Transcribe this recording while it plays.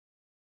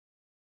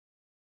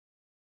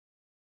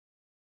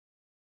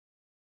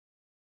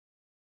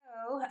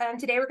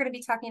Today we're going to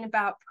be talking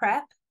about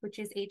PrEP, which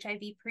is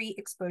HIV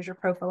pre-exposure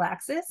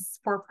prophylaxis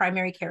for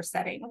primary care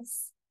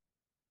settings.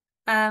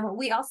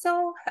 We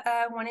also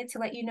wanted to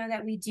let you know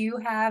that we do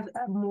have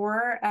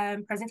more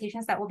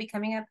presentations that will be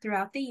coming up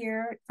throughout the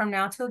year from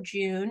now till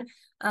June.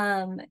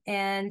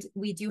 And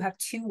we do have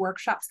 2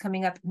 workshops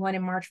coming up, one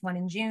in March, one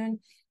in June,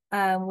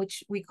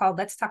 which we call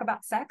Let's Talk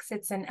About Sex.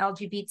 It's an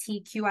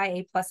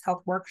LGBTQIA+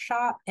 health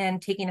workshop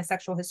and taking a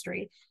sexual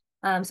history.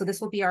 So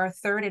this will be our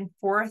 3rd and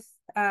 4th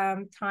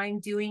time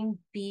doing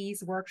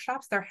these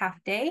workshops. They're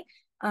half day,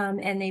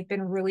 and they've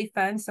been really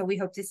fun. So we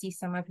hope to see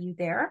some of you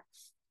there.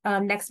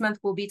 Next month,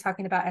 we'll be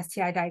talking about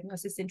STI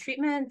diagnosis and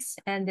treatment.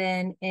 And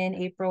then in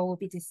April, we'll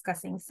be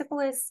discussing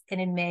syphilis, and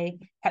in May,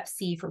 Hep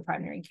C for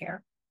primary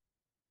care.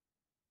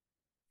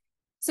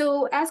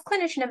 So as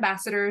clinician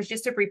ambassadors,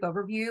 just a brief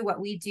overview, what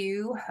we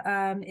do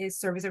is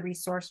serve as a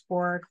resource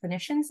for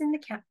clinicians in the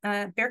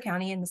Bexar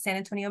County and the San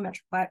Antonio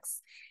Metroplex.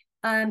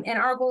 And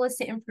our goal is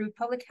to improve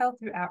public health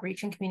through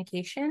outreach and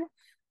communication.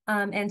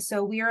 And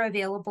so we are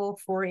available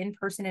for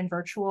in-person and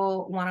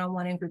virtual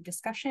one-on-one and group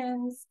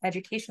discussions,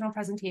 educational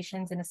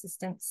presentations, and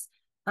assistance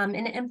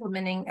in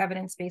implementing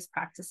evidence-based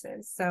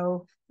practices.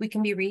 So we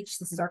can be reached.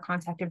 This is our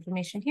contact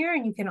information here,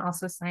 and you can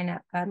also sign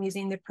up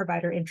using the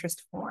provider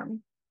interest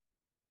form.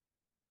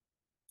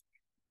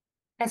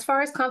 As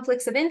far as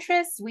conflicts of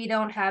interest, we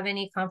don't have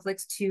any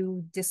conflicts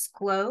to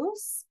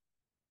disclose.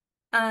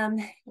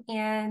 And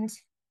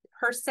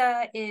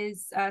HRSA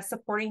is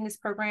supporting this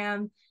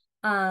program.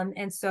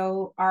 And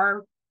so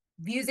our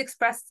views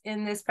expressed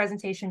in this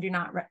presentation do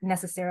not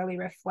necessarily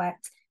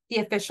reflect the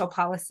official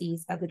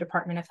policies of the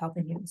Department of Health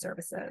and Human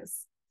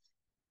Services.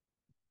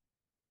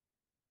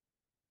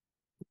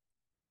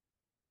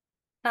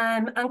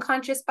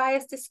 Unconscious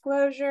bias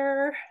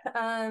disclosure.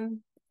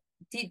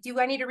 Do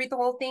I need to read the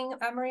whole thing,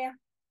 Maria?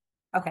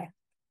 Okay,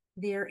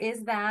 there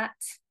is that.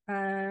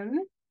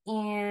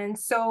 And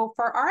so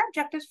for our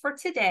objectives for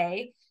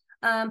today,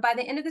 by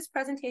the end of this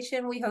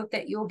presentation, we hope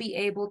that you'll be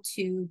able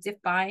to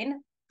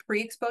define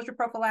pre-exposure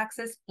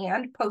prophylaxis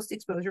and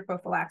post-exposure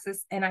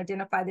prophylaxis and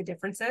identify the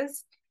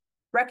differences,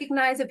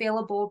 recognize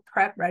available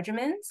PrEP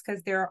regimens,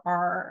 because there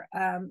are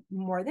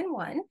more than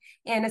one,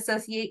 and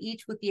associate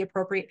each with the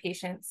appropriate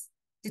patients,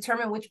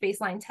 determine which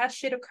baseline tests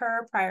should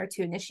occur prior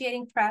to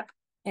initiating PrEP,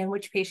 and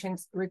which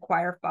patients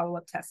require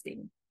follow-up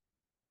testing.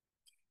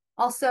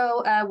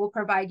 Also, we'll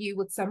provide you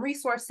with some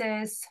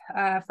resources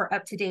for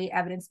up-to-date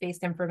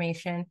evidence-based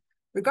information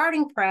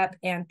regarding PrEP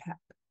and PEP.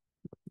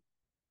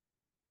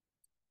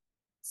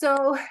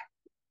 So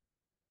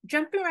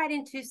jumping right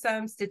into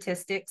some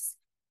statistics,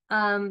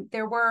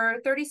 there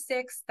were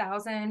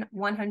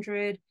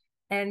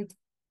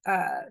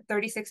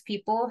 36,136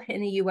 people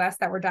in the US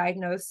that were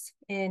diagnosed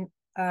in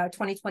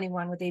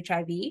 2021 with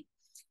HIV.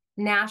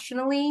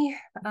 Nationally,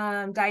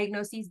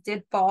 diagnoses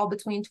did fall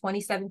between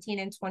 2017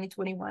 and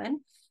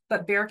 2021,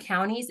 but Bexar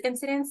County's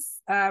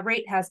incidence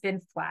rate has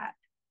been flat.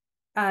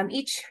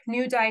 Each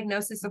new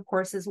diagnosis, of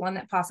course, is one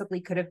that possibly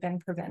could have been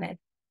prevented.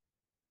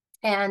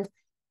 And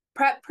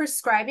PrEP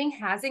prescribing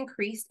has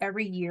increased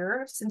every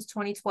year since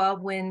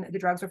 2012 when the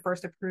drugs were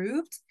first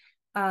approved.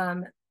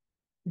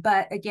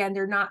 But again,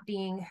 they're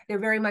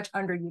very much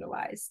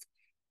underutilized.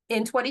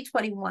 In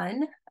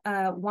 2021,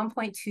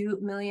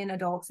 1.2 million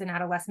adults and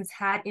adolescents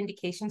had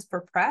indications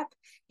for PrEP,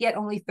 yet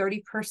only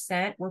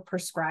 30% were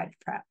prescribed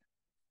PrEP.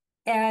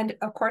 And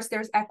of course,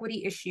 there's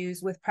equity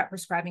issues with PrEP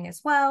prescribing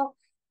as well.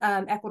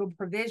 Equitable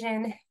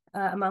provision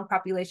among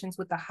populations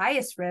with the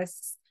highest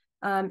risks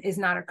is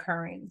not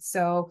occurring.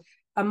 So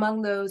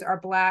among those are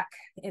Black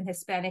and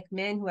Hispanic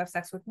men who have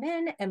sex with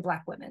men and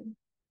Black women.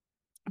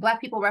 Black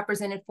people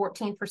represented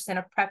 14%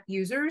 of PrEP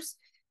users,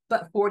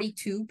 but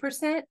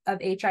 42% of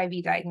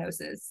HIV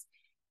diagnoses.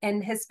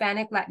 And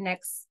Hispanic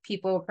Latinx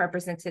people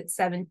represented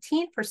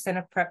 17%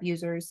 of PrEP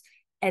users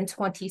and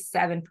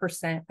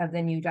 27% of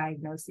the new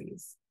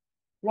diagnoses.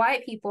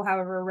 White people,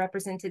 however,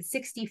 represented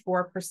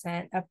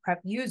 64% of PrEP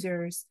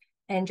users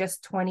and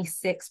just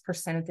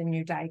 26% of the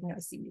new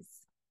diagnoses.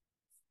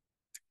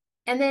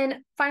 And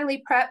then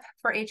finally, PrEP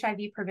for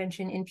HIV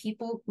prevention in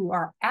people who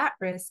are at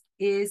risk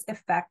is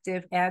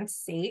effective and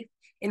safe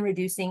in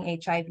reducing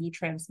HIV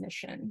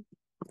transmission.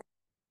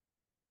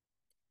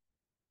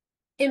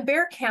 In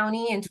Bexar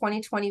County in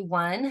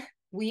 2021,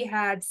 we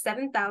had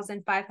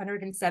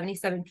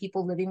 7,577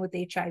 people living with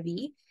HIV.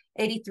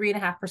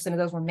 83.5% of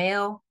those were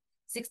male.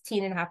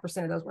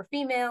 16.5% of those were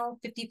female,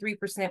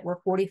 53% were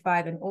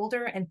 45 and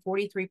older, and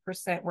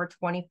 43% were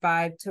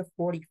 25 to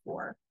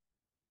 44.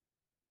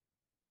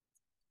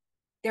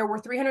 There were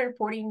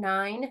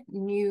 349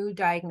 new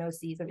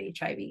diagnoses of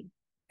HIV.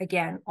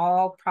 Again,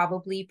 all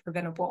probably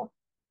preventable.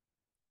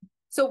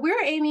 So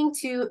we're aiming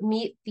to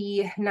meet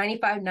the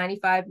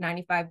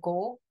 95-95-95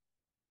 goal.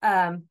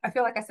 I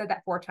feel like I said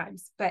that 4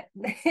 times, but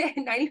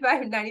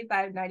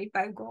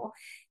 95-95-95 goal,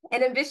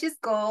 an ambitious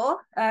goal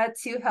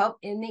to help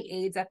end the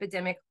AIDS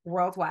epidemic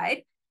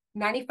worldwide.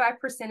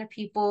 95% of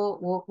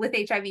people with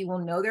HIV will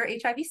know their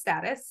HIV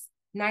status.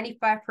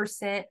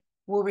 95%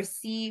 will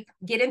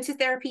get into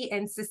therapy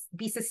and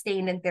be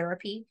sustained in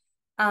therapy.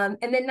 And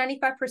then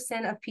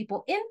 95% of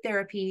people in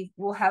therapy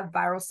will have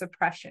viral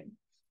suppression.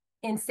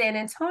 In San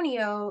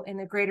Antonio, in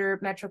the greater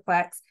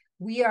Metroplex,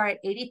 we are at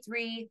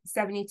 83,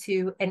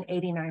 72, and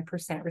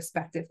 89%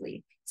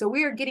 respectively. So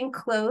we are getting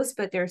close,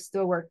 but there's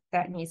still work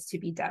that needs to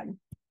be done.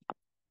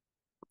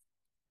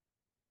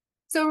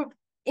 So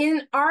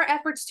in our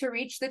efforts to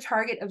reach the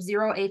target of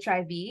zero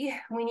HIV,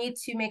 we need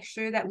to make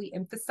sure that we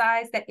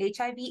emphasize that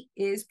HIV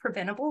is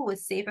preventable with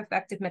safe,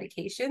 effective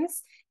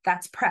medications.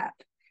 That's PrEP.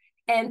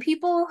 And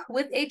people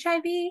with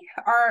HIV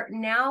are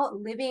now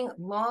living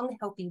long,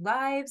 healthy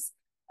lives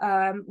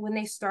when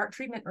they start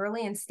treatment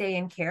early and stay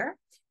in care.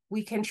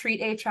 We can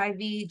treat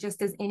HIV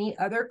just as any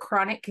other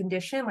chronic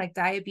condition like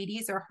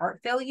diabetes or heart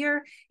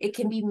failure. It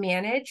can be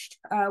managed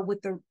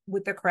with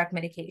the correct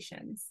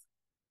medications.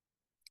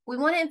 We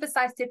want to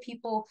emphasize to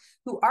people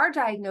who are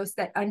diagnosed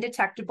that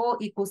undetectable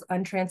equals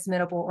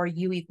untransmittable, or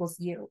U equals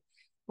U.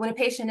 When a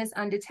patient is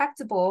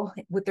undetectable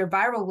with their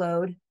viral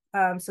load,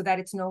 so that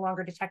it's no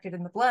longer detected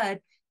in the blood,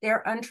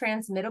 they're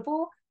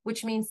untransmittable,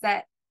 which means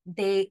that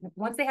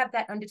once they have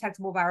that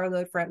undetectable viral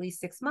load for at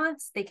least 6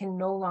 months, they can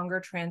no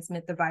longer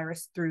transmit the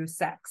virus through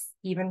sex,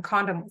 even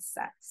condomless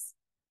sex.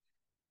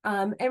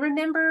 And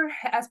remember,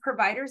 as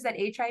providers, that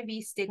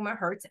HIV stigma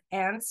hurts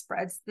and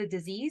spreads the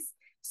disease.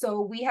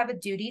 So we have a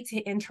duty to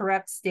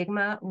interrupt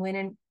stigma when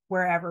and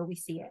wherever we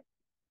see it.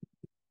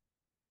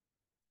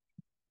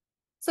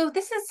 So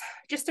this is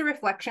just a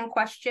reflection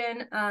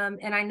question.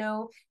 And I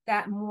know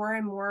that more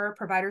and more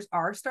providers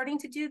are starting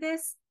to do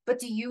this, but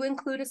do you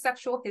include a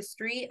sexual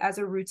history as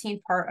a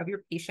routine part of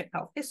your patient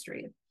health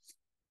history?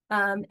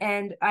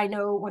 And I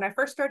know when I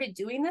first started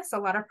doing this, a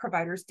lot of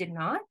providers did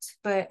not.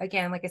 But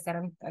again, like I said,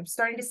 I'm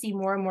starting to see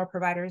more and more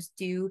providers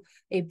do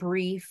a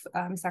brief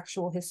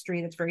sexual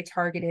history that's very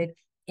targeted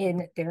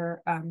in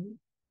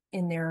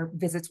their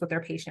visits with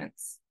their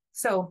patients.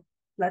 So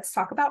let's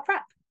talk about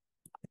PrEP.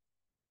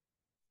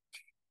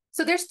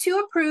 So there's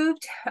two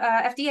approved,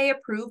 FDA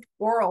approved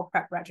oral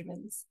PrEP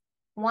regimens.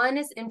 One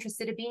is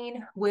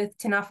emtricitabine with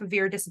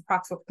tenofovir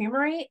disoproxil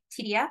fumarate,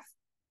 TDF,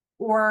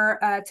 or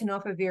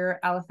tenofovir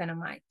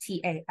alafenamide,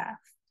 TAF.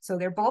 So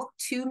they're both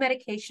 2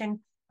 medication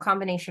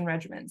combination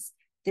regimens.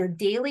 They're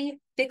daily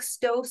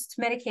fixed dosed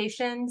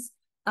medications.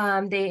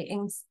 They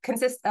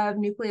consist of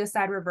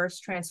nucleoside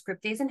reverse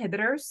transcriptase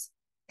inhibitors.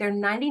 They're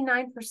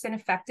 99%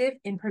 effective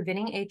in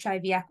preventing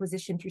HIV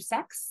acquisition through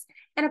sex,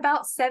 and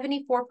about 74%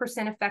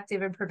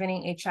 effective in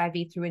preventing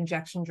HIV through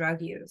injection drug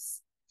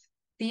use.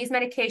 These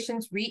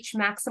medications reach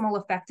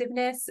maximal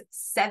effectiveness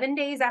 7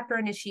 days after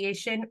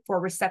initiation for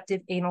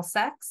receptive anal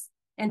sex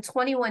and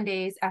 21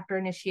 days after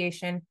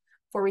initiation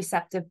for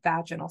receptive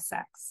vaginal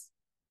sex.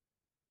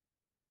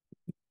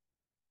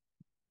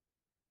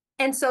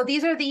 And so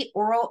these are the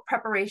oral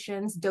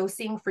preparations,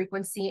 dosing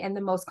frequency, and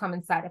the most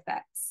common side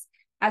effects.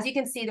 As you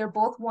can see, they're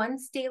both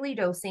once daily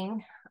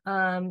dosing,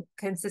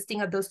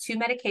 consisting of those 2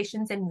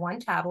 medications in 1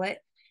 tablet.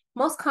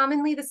 Most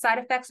commonly, the side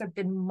effects have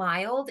been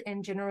mild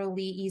and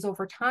generally ease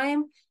over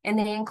time, and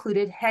they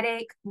included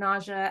headache,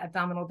 nausea,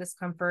 abdominal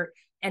discomfort,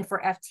 and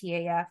for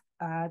FTAF,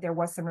 there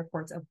was some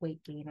reports of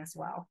weight gain as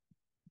well.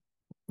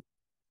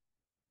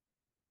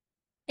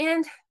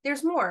 And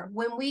there's more.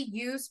 When we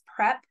use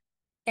PrEP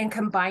and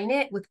combine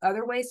it with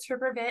other ways to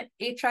prevent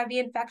HIV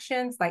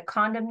infections like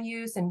condom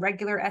use and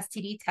regular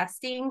STD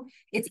testing,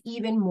 it's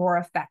even more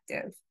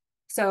effective.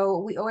 So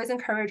we always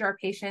encourage our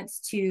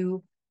patients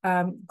to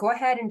go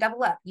ahead and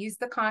double up, use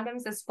the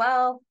condoms as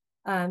well,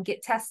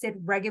 get tested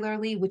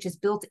regularly, which is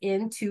built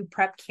into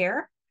PrEP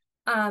care,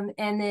 and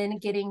then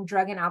getting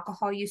drug and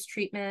alcohol use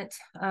treatment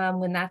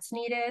when that's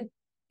needed.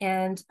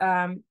 And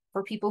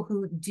for people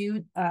who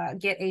do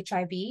get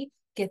HIV,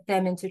 get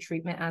them into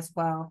treatment as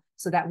well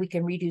so that we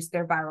can reduce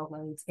their viral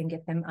loads and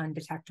get them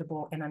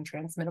undetectable and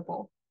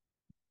untransmittable.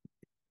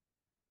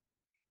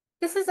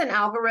 This is an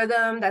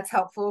algorithm that's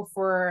helpful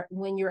for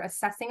when you're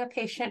assessing a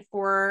patient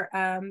for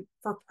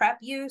PrEP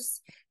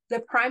use. The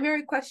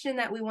primary question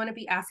that we want to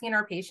be asking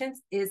our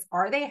patients is,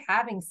 are they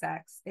having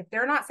sex? If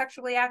they're not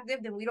sexually active,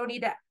 then we don't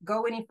need to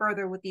go any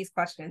further with these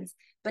questions.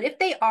 But if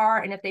they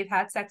are, and if they've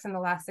had sex in the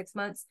last 6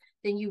 months,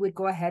 then you would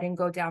go ahead and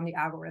go down the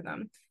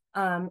algorithm.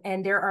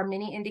 And there are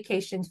many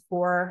indications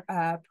for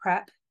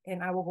PrEP,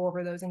 and I will go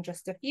over those in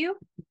just a few.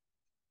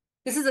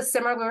 This is a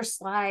similar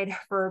slide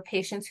for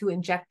patients who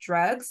inject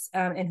drugs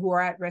and who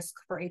are at risk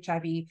for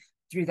HIV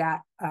through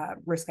that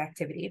risk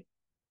activity.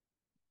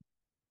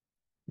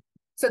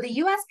 So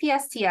the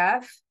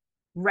USPSTF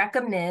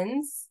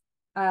recommends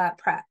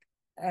PrEP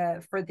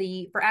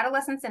for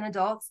adolescents and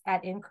adults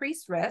at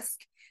increased risk.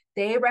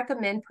 They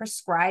recommend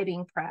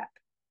prescribing PrEP,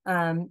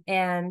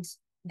 and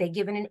they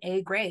give it an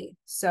A grade.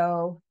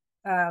 So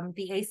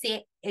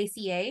the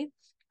ACA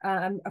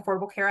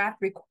Affordable Care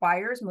Act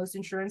requires most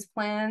insurance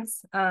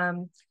plans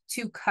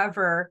to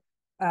cover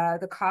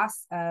the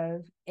costs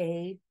of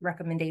A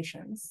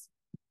recommendations.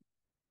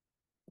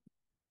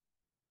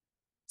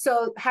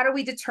 So how do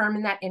we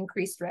determine that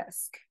increased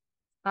risk?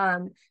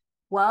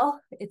 Well,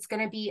 it's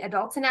going to be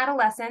adults and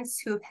adolescents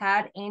who have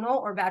had anal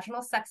or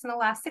vaginal sex in the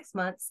last 6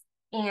 months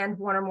and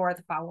 1 or more of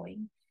the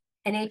following.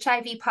 an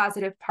HIV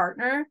positive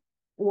partner,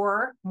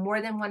 or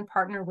more than one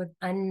partner with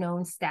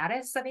unknown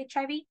status of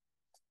HIV,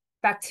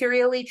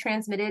 bacterially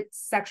transmitted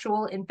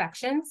sexual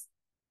infections.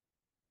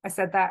 I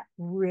said that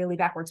really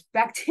backwards.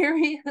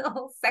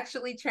 Bacterial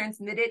sexually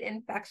transmitted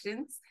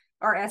infections,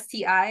 or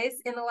STIs,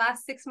 in the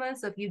last 6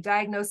 months. So if you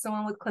diagnose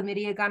someone with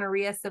chlamydia,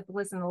 gonorrhea,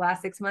 syphilis in the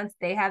last 6 months,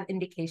 they have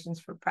indications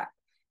for PrEP.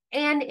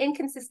 And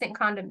inconsistent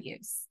condom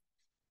use.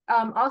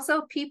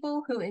 Also,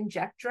 people who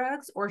inject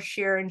drugs or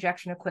share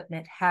injection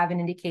equipment have an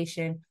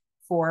indication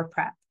for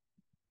PrEP.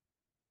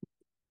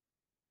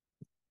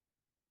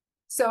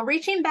 So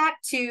reaching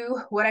back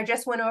to what I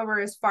just went over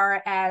as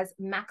far as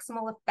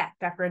maximal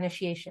effect after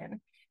initiation.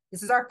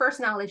 This is our first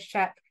knowledge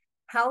check.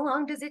 How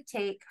long does it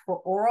take for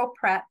oral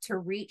PrEP to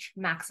reach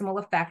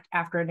maximal effect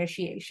after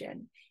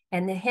initiation?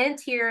 And the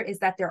hint here is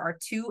that there are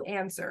 2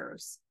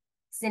 answers.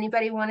 Does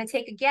anybody want to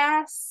take a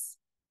guess?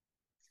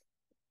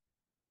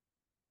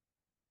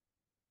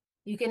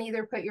 You can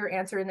either put your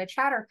answer in the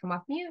chat or come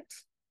off mute.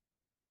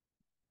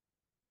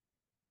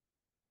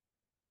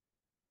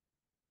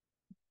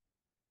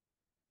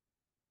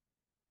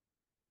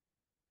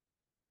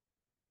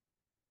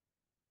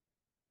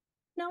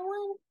 No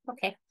one?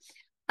 Okay.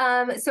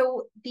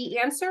 So the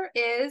answer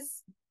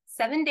is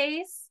 7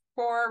 days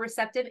for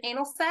receptive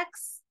anal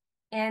sex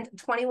and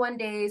 21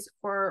 days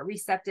for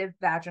receptive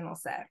vaginal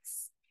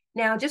sex.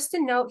 Now, just to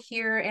note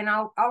here, and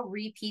I'll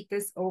repeat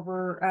this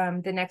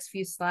over the next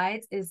few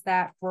slides, is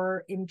that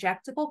for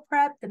injectable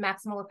PrEP, the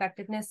maximal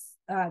effectiveness,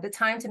 the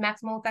time to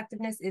maximal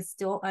effectiveness is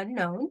still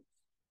unknown.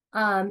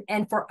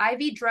 And for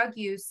IV drug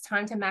use,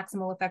 time to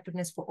maximal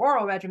effectiveness for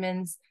oral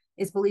regimens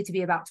is believed to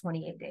be about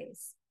 28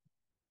 days.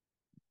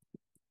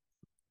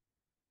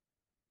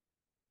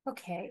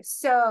 Okay,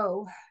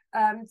 so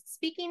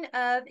speaking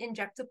of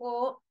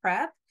injectable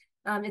PrEP,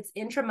 it's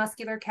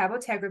intramuscular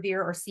cabotegravir,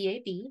 or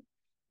CAB.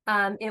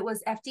 It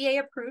was FDA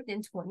approved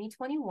in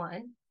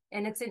 2021,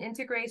 and it's an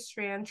integrase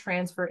strand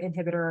transfer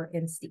inhibitor,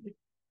 INSTI.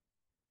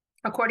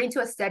 According to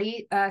a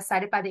study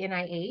cited by the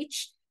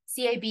NIH,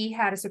 CAB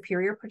had a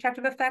superior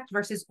protective effect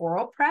versus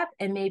oral PrEP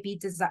and may be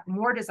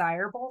more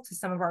desirable to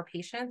some of our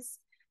patients.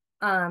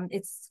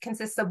 It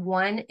consists of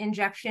 1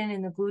 injection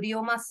in the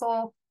gluteal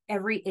muscle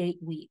every 8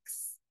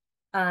 weeks.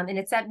 And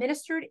it's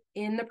administered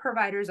in the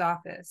provider's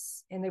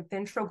office, and the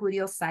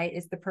ventrogluteal site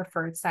is the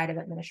preferred site of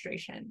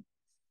administration.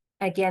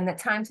 Again, the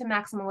time to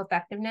maximal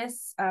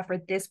effectiveness for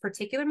this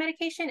particular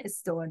medication is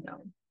still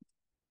unknown.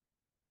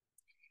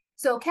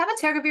 So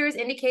cabotegravir is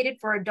indicated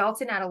for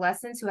adults and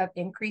adolescents who have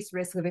increased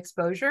risk of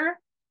exposure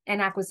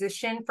and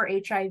acquisition for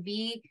HIV,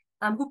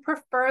 who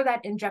prefer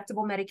that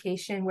injectable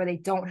medication where they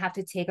don't have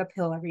to take a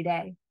pill every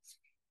day.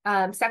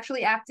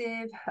 Sexually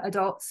active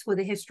adults with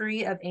a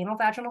history of anal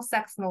vaginal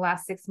sex in the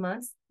last 6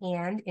 months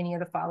and any of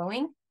the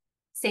following.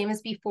 Same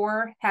as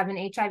before, have an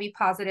HIV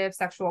positive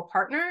sexual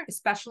partner,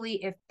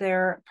 especially if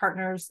their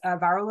partner's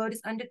viral load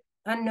is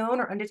unknown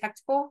or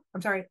undetectable.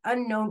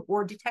 Unknown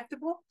or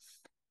detectable.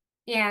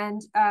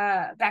 And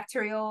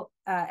bacterial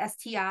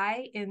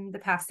STI in the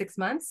past 6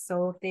 months.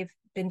 So if they've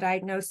been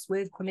diagnosed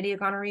with chlamydia,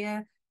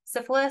 gonorrhea,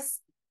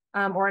 syphilis,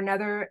 or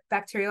another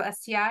bacterial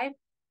STI.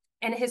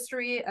 And a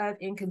history of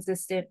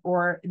inconsistent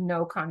or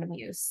no condom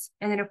use.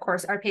 And then, of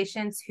course, our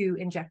patients who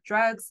inject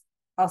drugs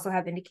also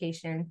have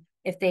indication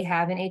if they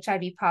have an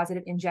HIV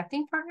positive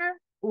injecting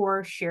partner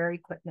or share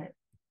equipment.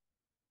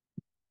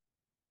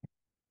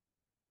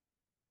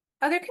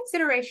 Other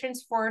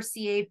considerations for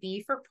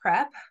CAB for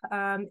PrEP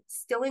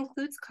still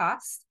includes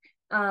cost.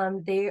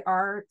 They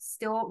are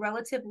still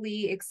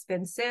relatively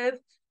expensive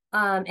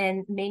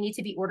and may need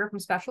to be ordered from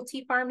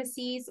specialty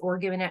pharmacies or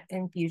given at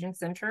infusion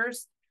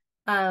centers.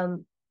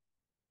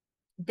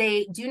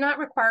 They do not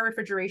require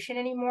refrigeration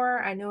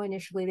anymore. I know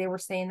initially they were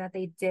saying that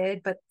they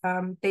did, but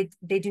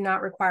they do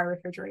not require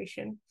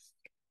refrigeration.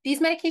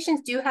 These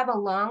medications do have a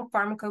long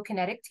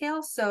pharmacokinetic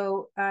tail.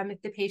 So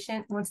if the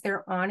patient, once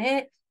they're on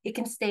it, it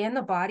can stay in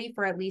the body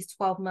for at least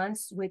 12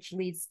 months, which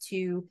leads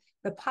to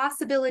the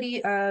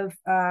possibility of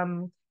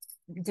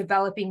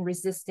developing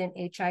resistant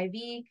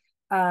HIV.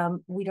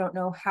 We don't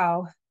know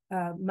how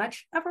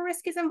much of a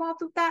risk is involved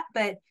with that,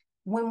 but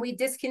when we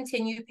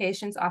discontinue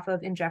patients off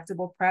of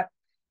injectable PrEP,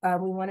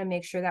 we want to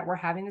make sure that we're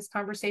having this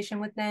conversation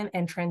with them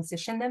and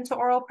transition them to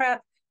oral PrEP,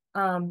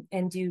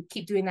 and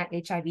keep doing that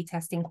HIV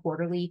testing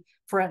quarterly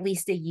for at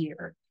least a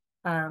year.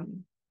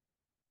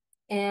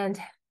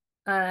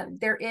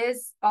 There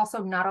is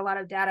also not a lot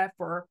of data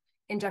for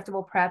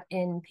injectable PrEP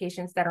in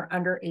patients that are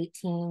under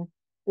 18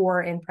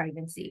 or in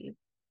pregnancy.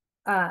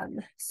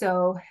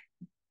 So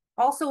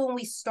also when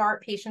we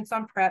start patients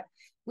on PrEP,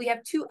 we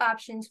have 2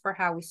 options for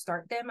how we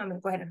start them. I'm going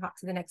to go ahead and hop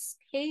to the next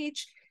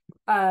page.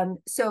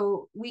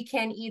 So we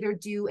can either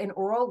do an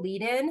oral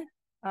lead-in,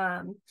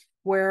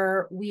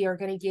 where we are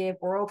going to give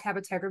oral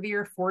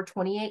cabotegravir for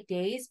 28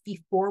 days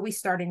before we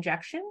start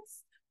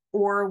injections,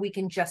 or we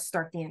can just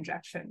start the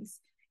injections.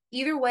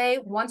 Either way,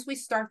 once we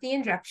start the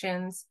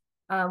injections,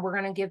 we're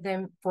going to give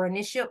them for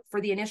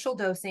the initial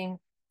dosing,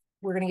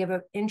 we're going to give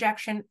an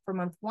injection for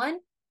month 1,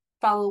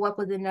 follow up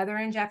with another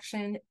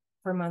injection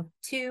for month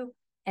 2,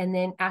 And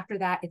then after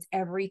that, it's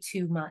every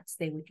 2 months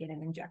they would get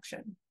an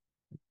injection.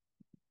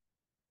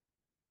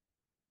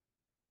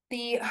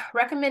 The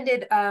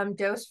recommended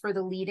dose for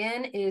the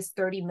lead-in is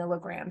 30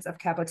 milligrams of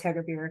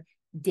cabotegravir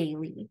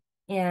daily.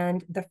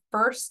 And the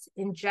first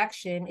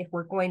injection, if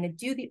we're going to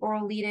do the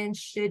oral lead-in,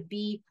 should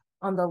be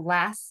on the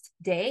last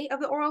day of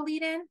the oral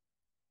lead-in,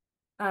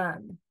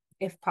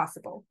 if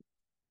possible.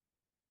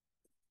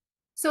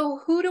 So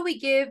who do we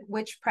give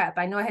which PrEP?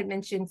 I know I had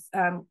mentioned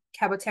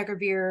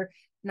cabotegravir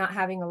not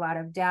having a lot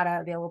of data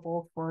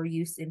available for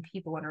use in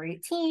people under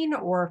 18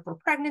 or for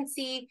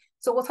pregnancy.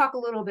 So we'll talk a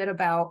little bit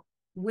about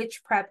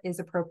which PrEP is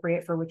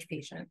appropriate for which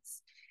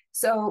patients.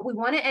 So we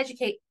want to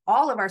educate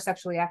all of our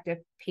sexually active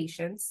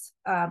patients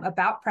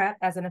about PrEP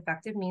as an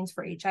effective means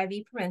for HIV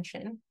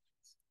prevention.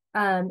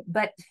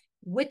 But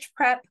which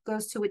PrEP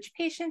goes to which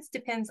patients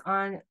depends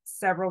on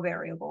several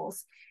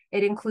variables.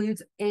 It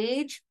includes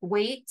age,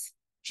 weight,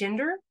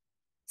 gender,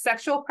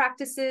 sexual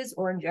practices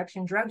or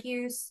injection drug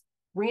use,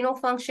 renal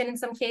function in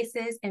some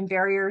cases, and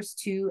barriers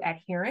to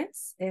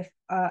adherence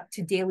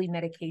to daily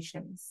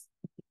medications.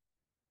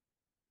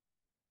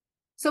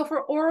 So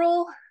for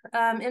oral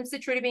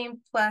imcitriptan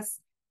plus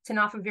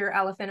tenofovir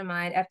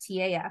alafenamide,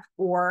 FTAF,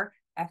 or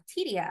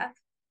FTDF,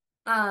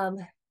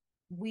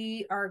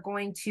 we are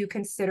going to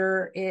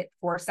consider it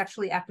for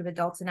sexually active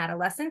adults and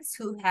adolescents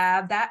who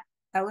have that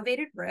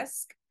elevated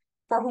risk,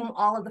 for whom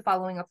all of the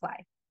following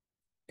apply.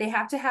 They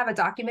have to have a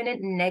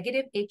documented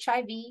negative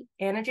HIV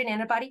antigen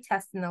antibody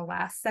test in the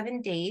last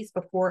 7 days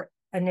before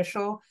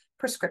initial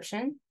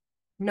prescription,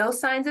 no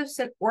signs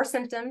or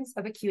symptoms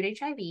of acute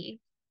HIV,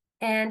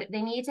 and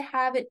they need to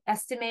have an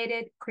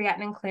estimated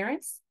creatinine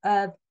clearance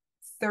of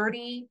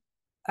 30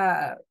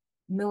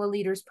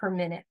 milliliters per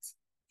minute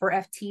for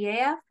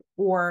FTAF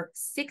or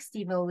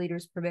 60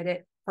 milliliters per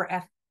minute for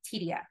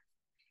FTDF.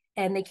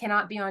 And they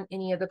cannot be on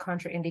any of the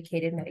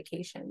contraindicated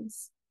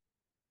medications.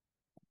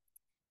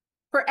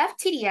 For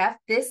FTDF,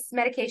 this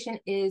medication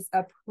is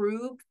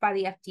approved by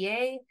the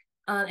FDA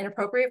and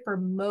appropriate for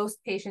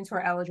most patients who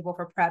are eligible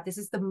for PrEP. This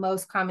is the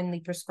most commonly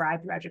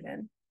prescribed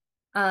regimen.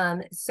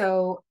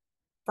 So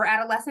for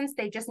adolescents,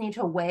 they just need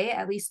to weigh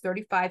at least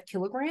 35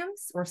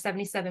 kilograms or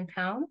 77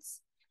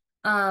 pounds.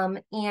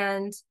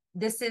 And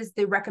this is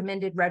the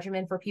recommended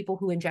regimen for people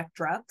who inject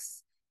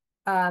drugs.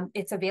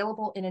 It's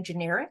available in a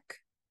generic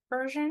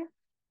version,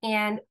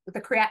 and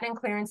the creatinine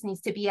clearance needs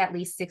to be at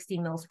least 60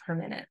 mils per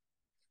minute.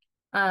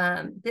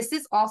 This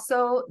is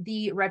also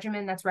the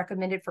regimen that's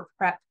recommended for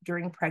PrEP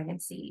during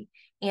pregnancy.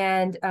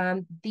 And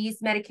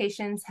these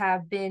medications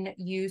have been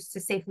used to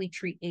safely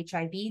treat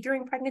HIV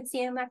during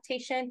pregnancy and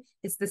lactation.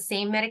 It's the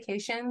same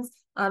medications,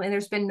 and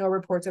there's been no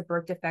reports of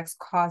birth defects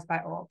caused by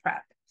oral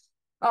PrEP.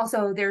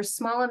 Also, there's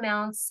small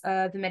amounts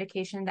of the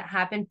medication that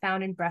have been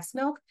found in breast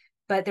milk,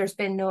 but there's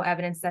been no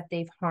evidence that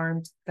they've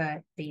harmed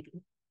the baby.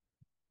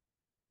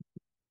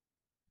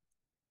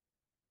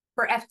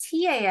 For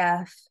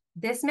FTAF,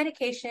 this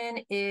medication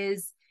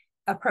is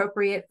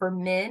appropriate for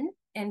men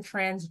and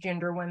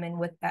transgender women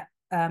with that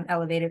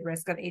elevated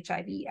risk of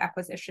HIV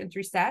acquisition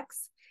through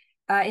sex.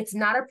 It's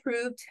not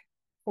approved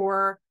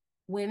for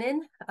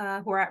women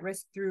who are at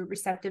risk through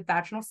receptive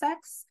vaginal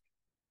sex.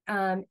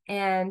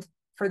 And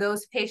for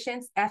those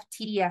patients,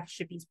 FTDF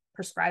should be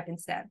prescribed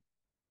instead.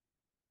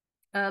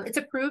 It's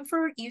approved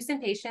for use in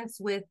patients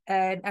with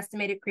an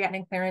estimated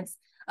creatinine clearance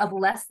of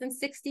less than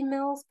 60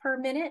 mils per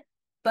minute,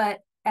 but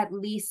at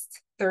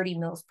least 30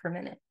 mils per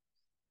minute.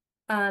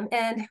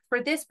 And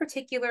for this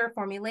particular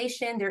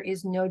formulation, there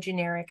is no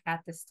generic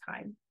at this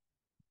time.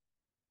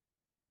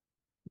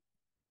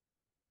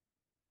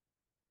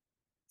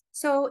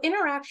 So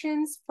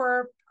interactions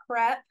for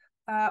PrEP,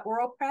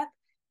 oral PrEP,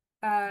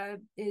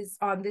 is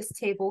on this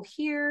table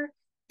here.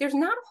 There's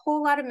not a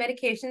whole lot of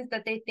medications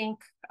that they think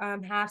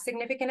have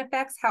significant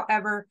effects.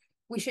 However,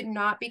 we should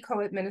not be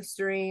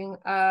co-administering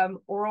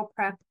oral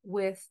PrEP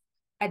with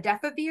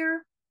adefovir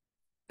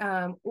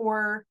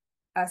or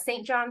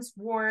St. John's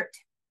wort,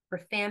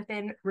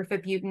 rifampin,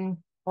 rifabutin,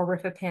 or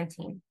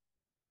rifapentine.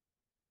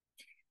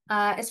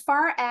 As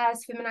far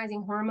as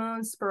feminizing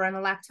hormones,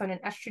 spironolactone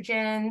and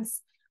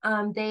estrogens,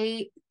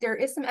 there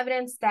is some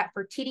evidence that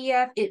for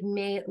TDF, it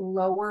may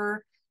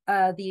lower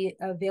the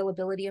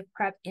availability of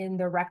PrEP in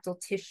the rectal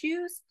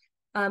tissues,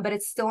 but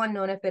it's still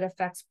unknown if it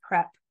affects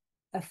PrEP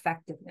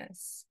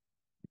effectiveness.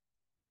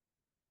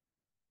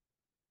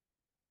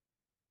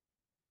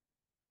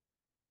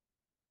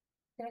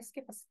 Did I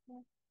skip a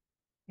slide?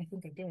 I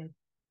think I did.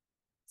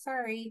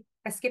 Sorry,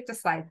 I skipped a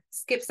slide,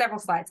 skipped several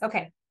slides.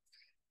 Okay.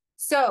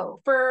 So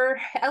for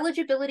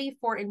eligibility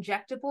for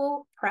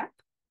injectable PrEP,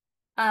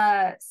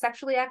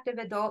 sexually active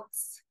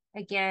adults,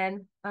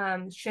 again,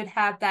 should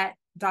have that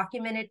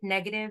documented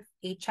negative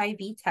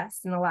HIV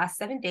test in the last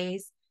 7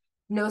 days,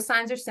 no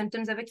signs or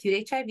symptoms of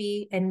acute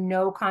HIV, and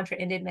no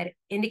contraindicated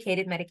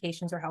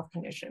medications or health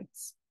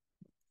conditions.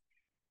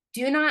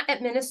 Do not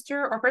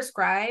administer or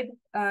prescribe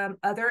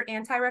other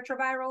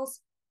antiretrovirals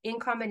in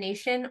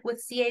combination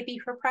with CAB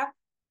for PrEP,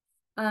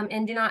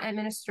 and do not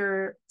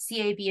administer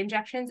CAB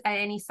injections at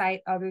any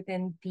site other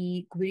than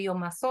the gluteal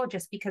muscle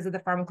just because of the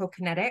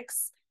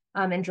pharmacokinetics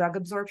and drug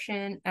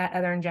absorption at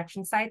other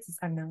injection sites is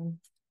unknown.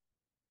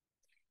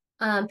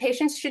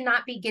 Patients should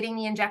not be getting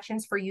the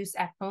injections for use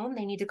at home.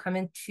 They need to come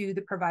into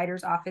the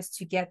provider's office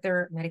to get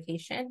their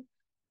medication.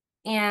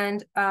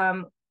 And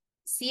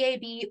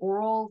CAB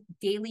oral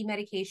daily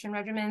medication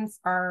regimens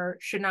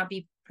should not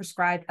be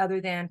prescribed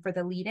other than for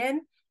the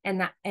lead-in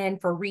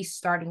and for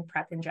restarting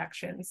PrEP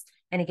injections.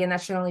 And again,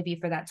 that should only be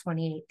for that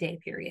 28-day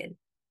period.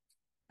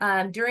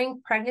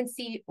 During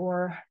pregnancy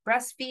or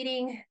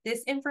breastfeeding,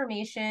 this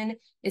information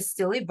is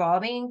still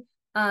evolving,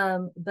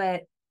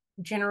 but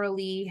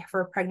generally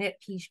for pregnant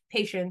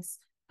patients,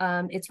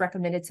 it's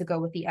recommended to go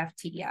with the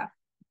FTDF.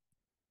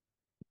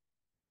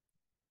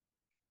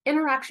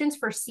 Interactions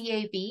for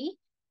CAB,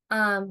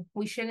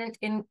 we shouldn't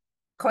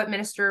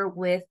co-administer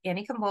with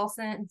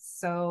anticonvulsants,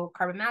 so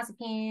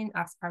carbamazepine,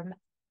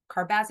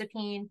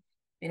 oxcarbazepine,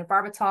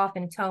 phenobarbital,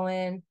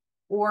 phenytoin,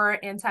 or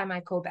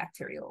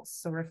antimycobacterials,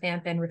 so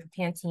rifampin,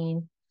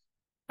 rifapentine.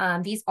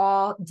 These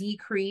all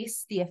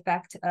decrease the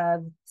effect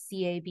of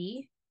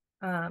CAB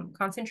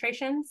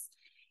concentrations.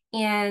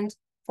 And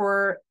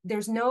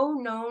there's no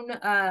known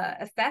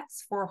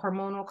effects for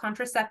hormonal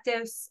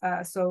contraceptives,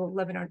 so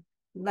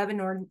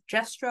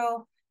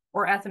levonorgestrel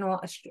or ethinyl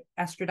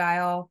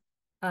estradiol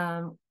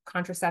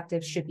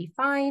contraceptives should be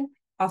fine.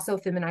 Also,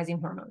 feminizing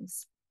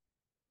hormones.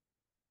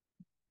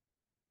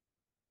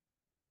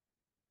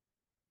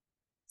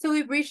 So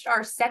we've reached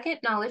our second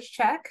knowledge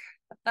check.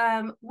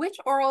 Which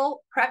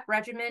oral PrEP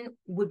regimen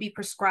would be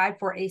prescribed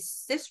for a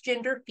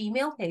cisgender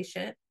female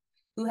patient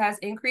who has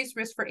increased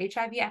risk for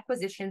HIV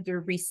acquisition through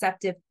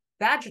receptive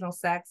vaginal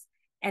sex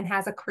and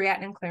has a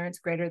creatinine clearance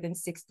greater than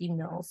 60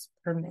 mils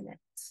per minute?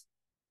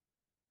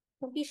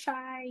 Don't be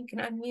shy. You can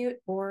unmute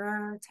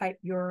or type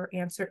your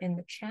answer in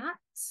the chat.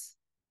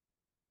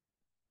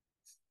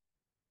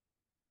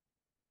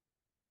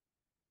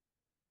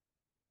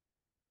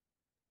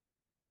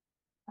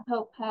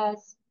 Hope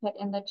has put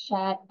in the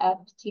chat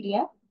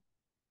FTDF.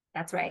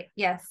 That's right.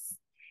 Yes.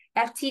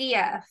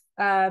 FTDF.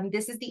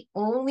 This is the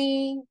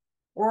only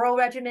oral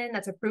regimen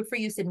that's approved for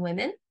use in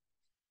women.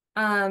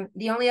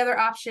 The only other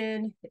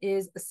option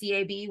is a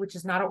CAB, which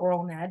is not an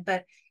oral med,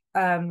 but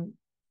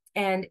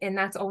and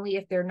that's only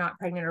if they're not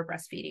pregnant or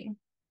breastfeeding.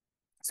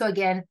 So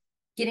again,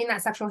 getting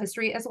that sexual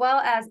history as well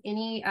as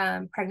any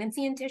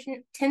pregnancy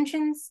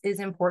intentions is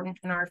important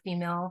in our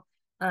female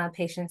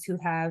patients who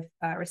have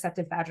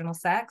receptive vaginal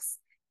sex.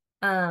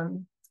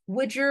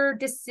 Would your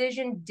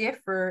decision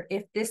differ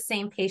if this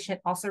same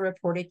patient also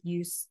reported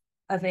use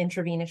of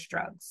intravenous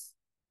drugs?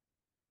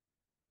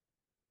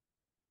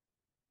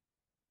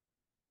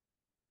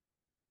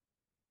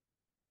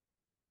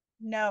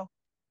 No.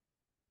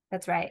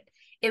 That's right.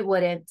 It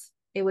wouldn't.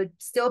 It would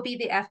still be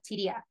the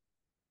FTDF.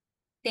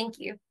 Thank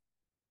you.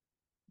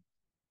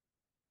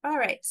 All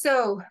right,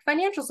 so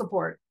financial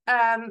support.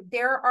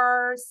 There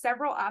are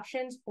several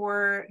options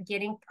for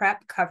getting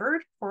PrEP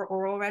covered for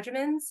oral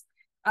regimens.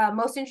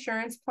 Most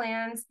insurance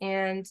plans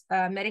and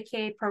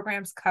Medicaid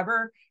programs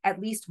cover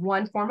at least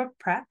one form of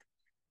PrEP.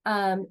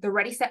 The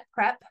Ready Set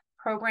PrEP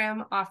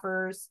program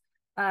offers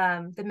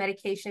the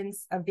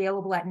medications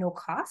available at no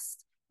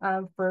cost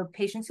for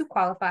patients who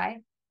qualify.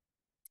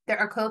 There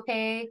are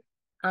copay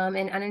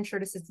and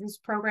uninsured assistance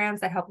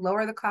programs that help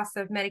lower the cost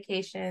of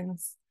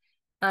medications.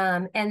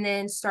 And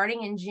then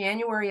starting in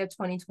January of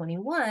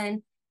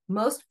 2021,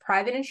 most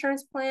private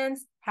insurance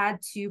plans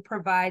had to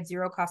provide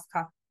 $0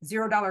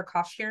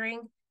 cost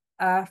sharing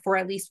for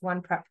at least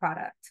one PrEP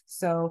product.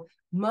 So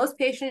most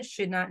patients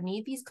should not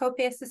need these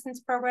copay assistance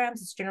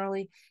programs. It's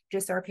generally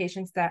just our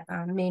patients that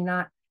may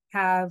not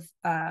have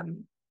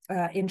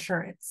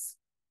insurance,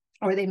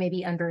 or they may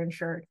be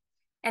underinsured.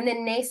 And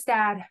then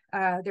NASTAD,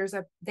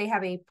 they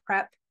have a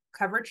PrEP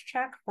coverage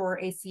check for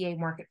ACA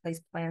marketplace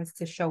plans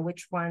to show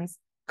which ones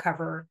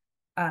cover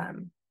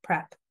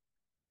PrEP.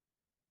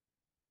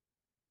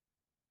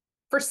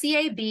 For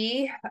CAB,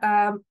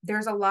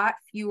 there's a lot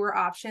fewer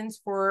options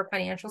for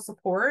financial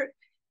support.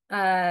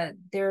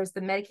 There's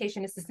the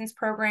Medication Assistance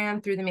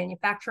Program through the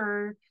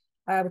manufacturer,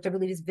 which I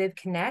believe is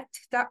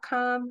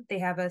vivconnect.com. They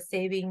have a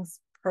savings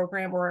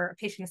program or a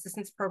patient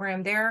assistance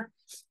program there.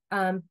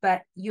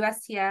 But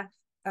USPSTF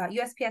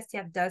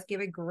does give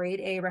a grade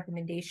A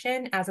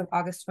recommendation as of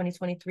August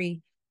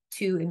 2023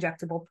 to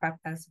injectable PrEP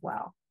as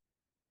well.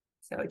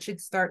 So it should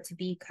start to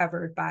be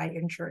covered by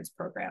insurance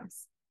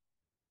programs.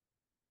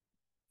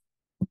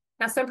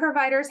 Now, some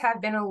providers have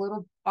been a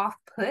little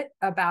off-put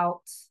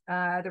about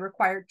the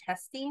required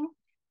testing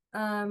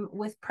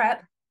with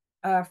PrEP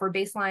for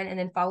baseline and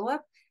then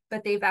follow-up,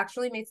 but they've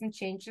actually made some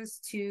changes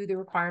to the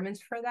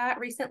requirements for that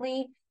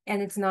recently,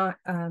 and it's not,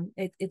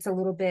 it's a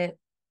little bit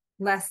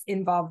less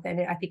involved than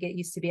I think it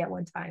used to be at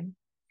one time.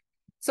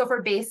 So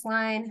for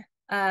baseline,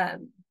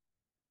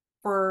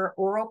 for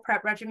oral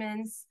PrEP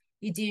regimens,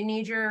 you do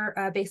need your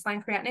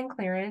baseline creatinine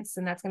clearance,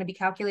 and that's going to be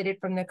calculated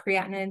from the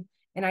creatinine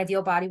and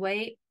ideal body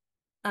weight.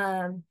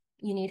 You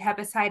need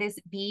hepatitis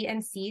B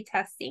and C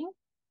testing.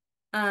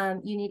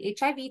 You need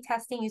HIV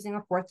testing using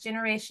a 4th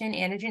generation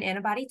antigen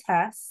antibody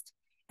test.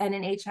 and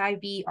an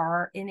HIV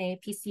RNA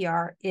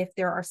PCR if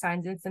there are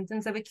signs and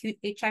symptoms of acute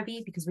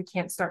HIV, because we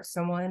can't start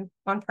someone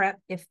on PrEP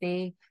if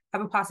they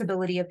have a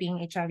possibility of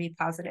being HIV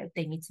positive.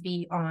 They need to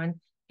be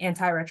on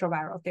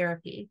antiretroviral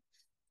therapy.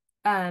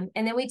 And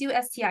then we do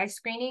STI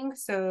screening,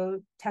 so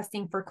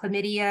testing for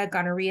chlamydia,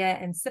 gonorrhea,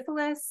 and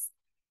syphilis,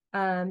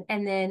 and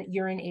then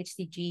urine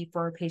HCG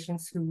for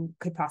patients who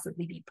could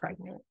possibly be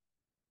pregnant.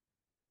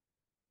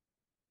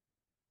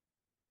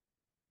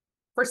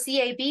 For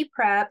CAB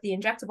PrEP, the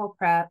injectable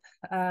PrEP,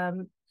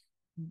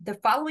 the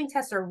following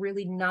tests are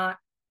really not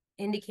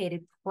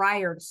indicated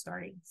prior to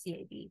starting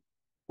CAB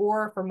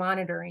or for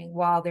monitoring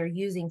while they're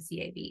using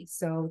CAB.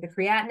 So the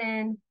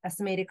creatinine,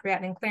 estimated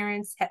creatinine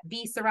clearance, Hep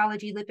B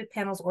serology, lipid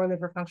panels, or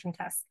liver function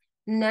tests.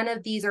 None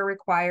of these are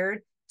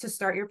required to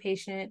start your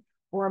patient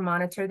or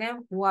monitor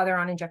them while they're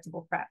on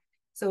injectable PrEP.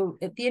 So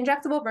if the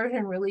injectable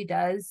version really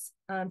does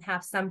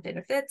have some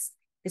benefits,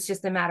 it's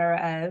just a matter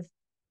of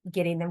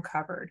getting them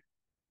covered.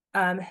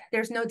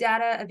 There's no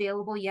data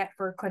available yet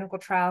for clinical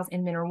trials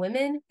in men or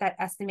women that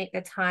estimate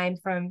the time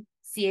from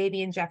CAB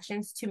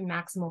injections to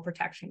maximal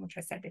protection, which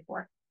I said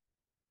before.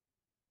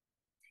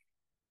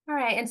 All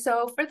right, and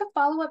so for the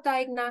follow-up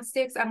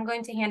diagnostics, I'm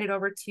going to hand it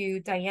over to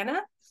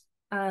Diana,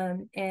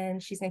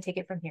 and she's going to take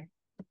it from here.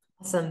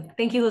 Awesome.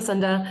 Thank you,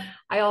 Lucinda.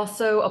 I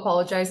also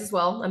apologize as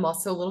well. I'm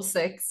also a little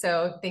sick,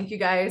 so thank you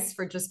guys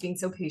for just being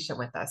so patient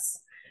with us.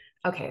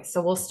 Okay,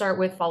 so we'll start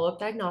with follow-up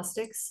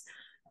diagnostics.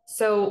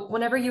 So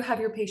whenever you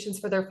have your patients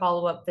for their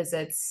follow-up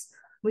visits,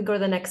 we go to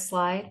the next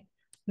slide.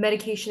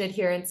 Medication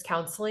adherence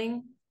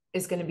counseling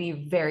is going to be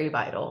very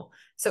vital.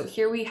 So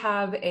here we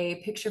have a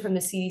picture from the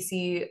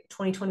CDC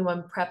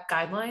 2021 PrEP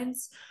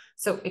guidelines.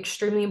 So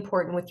extremely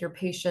important with your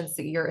patients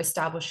that you're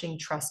establishing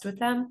trust with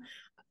them,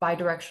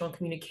 bidirectional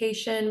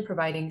communication,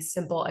 providing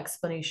simple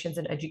explanations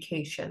and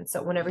education.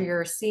 So whenever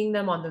you're seeing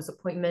them on those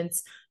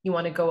appointments, you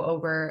want to go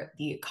over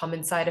the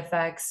common side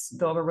effects,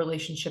 go over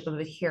relationship of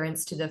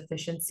adherence to the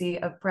efficiency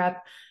of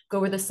PrEP, go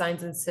over the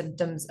signs and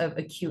symptoms of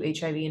acute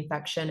HIV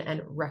infection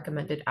and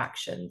recommended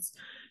actions.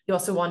 You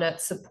also want to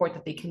support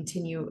that they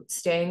continue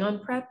staying on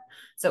PrEP.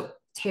 So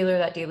tailor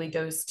that daily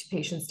dose to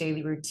patients'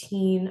 daily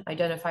routine,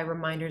 identify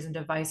reminders and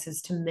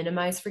devices to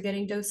minimize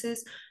forgetting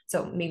doses.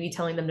 So maybe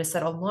telling them to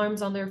set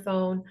alarms on their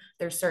phone.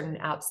 There's certain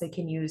apps they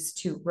can use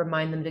to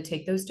remind them to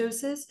take those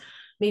doses.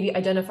 Maybe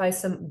identify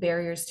some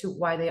barriers to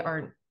why they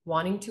aren't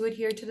wanting to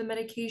adhere to the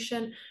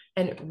medication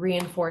and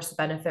reinforce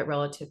benefit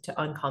relative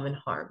to uncommon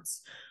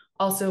harms.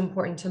 Also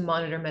important to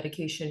monitor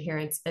medication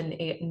adherence in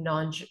a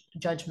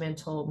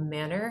non-judgmental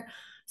manner.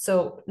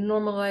 So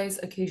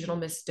normalize occasional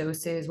missed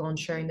doses while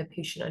ensuring the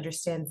patient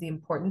understands the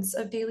importance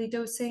of daily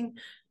dosing,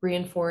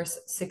 reinforce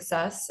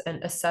success,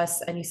 and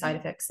assess any side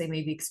effects they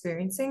may be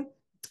experiencing,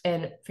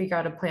 and figure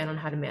out a plan on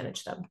how to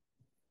manage them.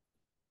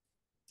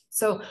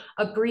 So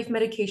a brief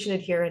medication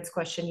adherence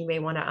question you may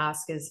want to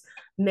ask is,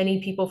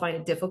 many people find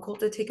it difficult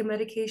to take a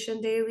medication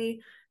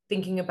daily.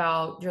 Thinking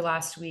about your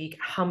last week,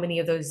 how many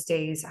of those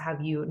days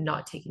have you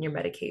not taken your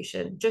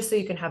medication? Just so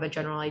you can have a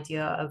general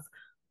idea of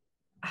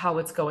how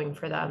it's going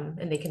for them,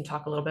 and they can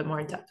talk a little bit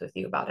more in depth with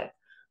you about it.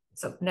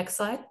 So next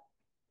slide.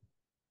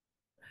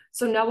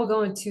 So now we'll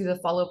go into the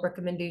follow-up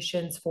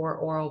recommendations for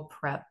oral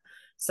PrEP.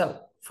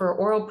 So for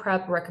oral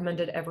PrEP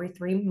recommended every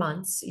 3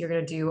 months, you're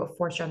going to do a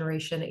 4th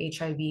generation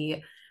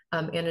HIV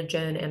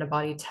antigen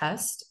antibody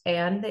test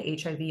and the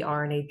HIV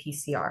RNA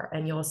PCR,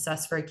 and you'll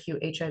assess for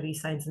acute HIV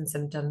signs and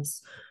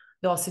symptoms.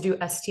 You'll also do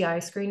STI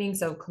screening,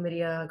 so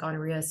chlamydia,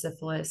 gonorrhea,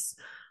 syphilis,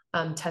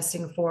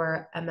 testing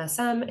for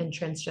MSM and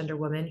transgender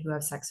women who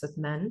have sex with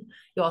men.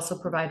 You also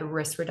provide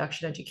risk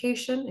reduction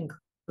education,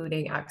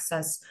 including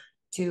access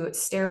to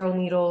sterile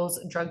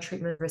needles, drug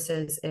treatment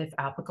services if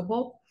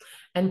applicable,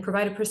 and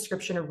provide a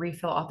prescription or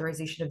refill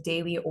authorization of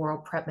daily oral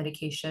PrEP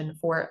medication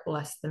for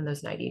less than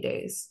those 90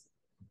 days.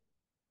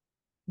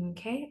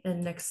 Okay,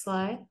 and next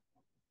slide.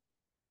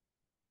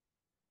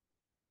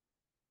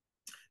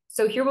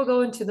 So here we'll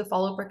go into the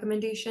follow-up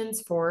recommendations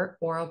for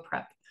oral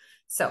PrEP.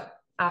 So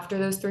after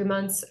those 3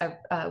 months,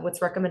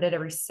 what's recommended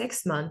every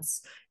 6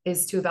 months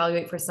is to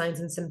evaluate for signs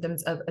and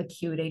symptoms of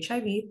acute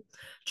HIV,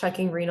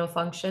 checking renal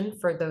function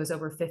for those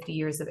over 50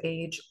 years of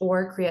age,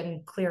 or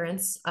creatinine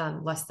clearance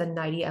less than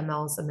 90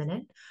 mLs a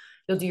minute.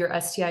 You'll do your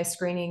STI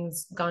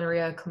screenings,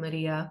 gonorrhea,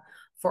 chlamydia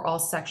for all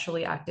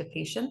sexually active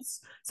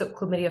patients. So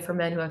chlamydia for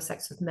men who have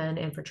sex with men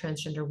and for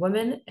transgender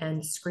women,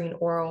 and screen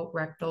oral,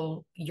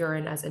 rectal,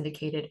 urine as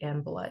indicated,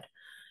 and blood.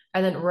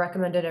 And then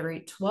recommended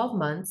every 12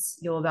 months,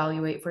 you'll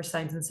evaluate for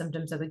signs and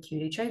symptoms of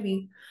acute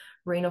HIV,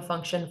 renal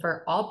function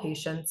for all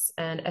patients,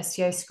 and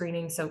STI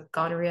screening, so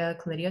gonorrhea,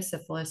 chlamydia,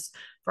 syphilis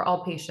for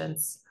all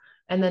patients.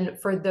 And then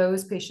for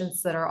those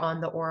patients that are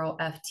on the oral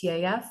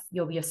FTAF,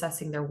 you'll be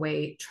assessing their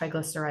weight,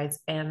 triglycerides,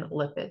 and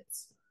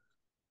lipids.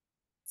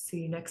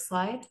 See, next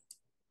slide.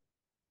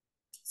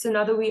 So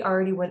now that we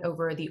already went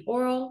over the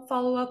oral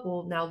follow-up,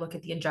 we'll now look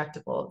at the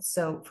injectable.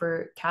 So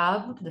for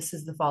CAB, this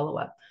is the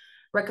follow-up.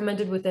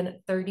 Recommended within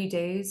 30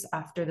 days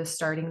after the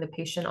starting the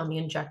patient on the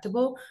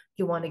injectable,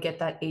 you want to get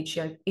that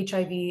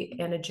HIV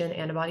antigen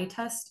antibody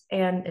test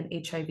and an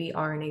HIV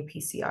RNA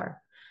PCR.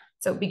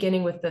 So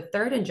beginning with the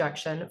third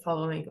injection,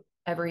 following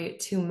every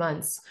 2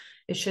 months,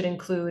 it should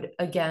include,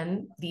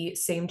 again, the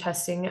same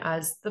testing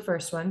as the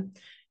first one.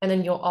 And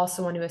then you'll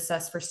also want to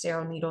assess for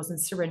sterile needles and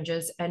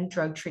syringes and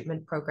drug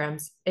treatment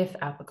programs, if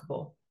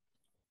applicable.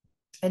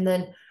 And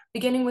then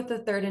beginning with the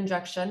third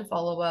injection,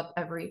 follow-up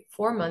every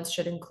 4 months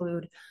should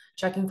include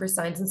checking for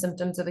signs and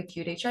symptoms of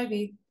acute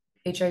HIV,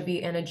 HIV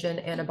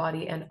antigen,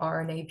 antibody, and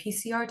RNA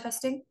PCR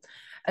testing,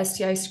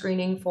 STI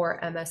screening for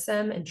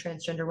MSM and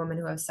transgender women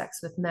who have sex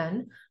with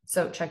men,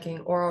 so checking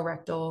oral,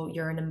 rectal,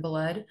 urine, and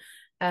blood,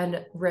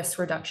 and risk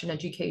reduction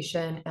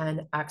education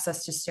and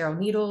access to sterile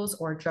needles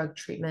or drug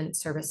treatment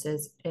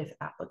services if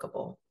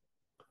applicable.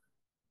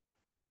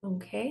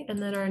 Okay,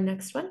 and then our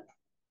next one.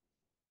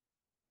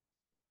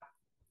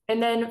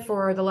 And then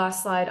for the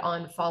last slide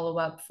on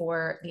follow-up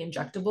for the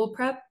injectable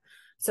PrEP,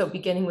 so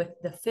beginning with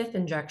the fifth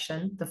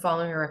injection, the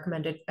following are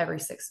recommended every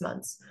 6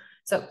 months.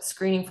 So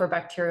screening for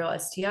bacterial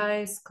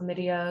STIs,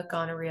 chlamydia,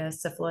 gonorrhea,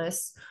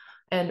 syphilis,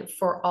 and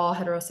for all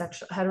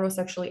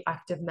heterosexually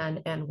active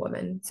men and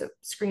women. So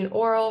screen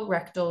oral,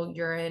 rectal,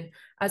 urine,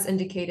 as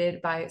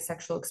indicated by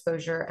sexual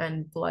exposure,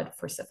 and blood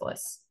for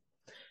syphilis.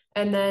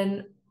 And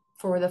then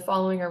for the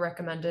following are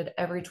recommended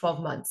every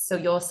 12 months. So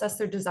you'll assess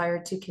their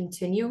desire to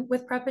continue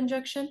with PrEP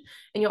injection,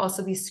 and you'll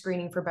also be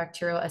screening for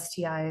bacterial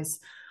STIs,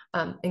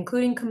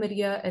 including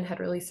chlamydia and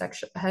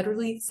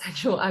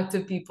heterosexual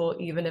active people,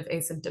 even if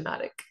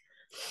asymptomatic.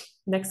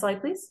 Next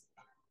slide, please.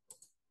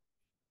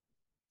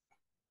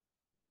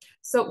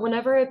 So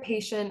whenever a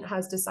patient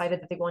has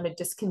decided that they want to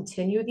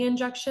discontinue the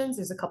injections,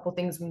 there's a couple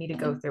things we need to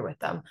go through with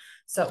them.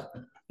 So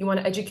you want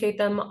to educate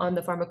them on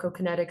the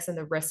pharmacokinetics and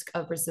the risk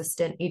of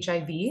resistant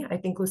HIV. I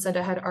think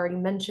Lucinda had already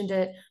mentioned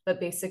it, but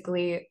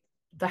basically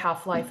the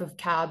half-life of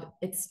CAB,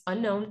 it's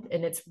unknown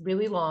and it's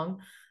really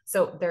long.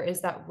 So there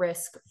is that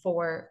risk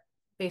for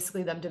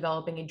basically them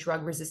developing a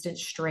drug-resistant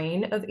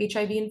strain of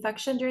HIV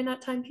infection during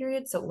that time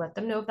period. So let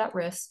them know of that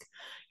risk.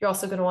 You're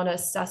also going to want to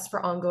assess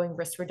for ongoing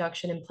risk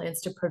reduction and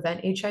plans to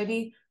prevent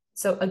HIV.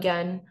 So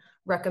again,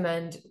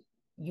 recommend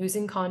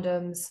using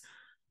condoms,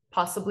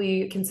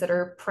 possibly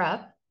consider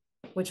PrEP,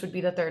 which would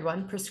be the third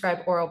one,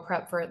 prescribe oral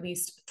PrEP for at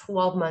least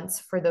 12 months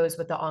for those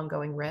with the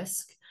ongoing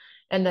risk,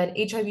 and then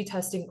HIV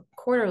testing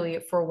quarterly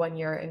for 1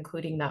 year,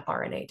 including that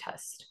RNA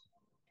test.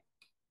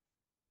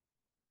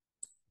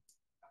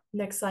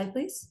 Next slide,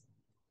 please.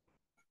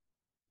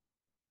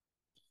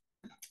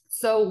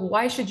 So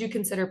why should you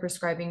consider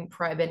prescribing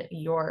PrEP in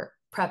your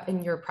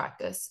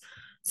practice?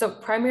 So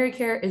primary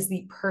care is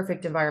the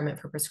perfect environment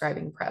for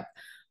prescribing PrEP.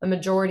 A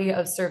majority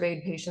of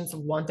surveyed patients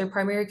want their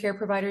primary care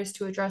providers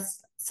to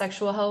address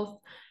sexual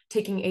health.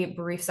 Taking a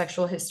brief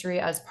sexual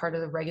history as part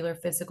of the regular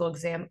physical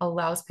exam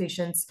allows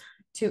patients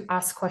to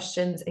ask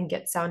questions and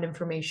get sound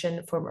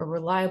information from a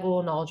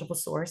reliable, knowledgeable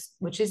source,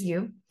 which is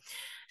you.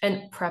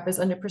 And PrEP is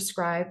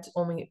underprescribed.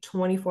 Only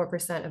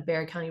 24% of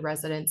Bexar County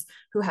residents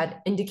who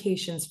had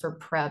indications for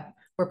PrEP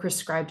were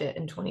prescribed it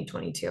in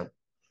 2022.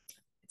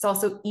 It's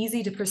also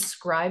easy to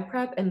prescribe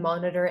PrEP and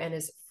monitor, and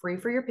is free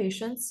for your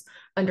patients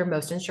under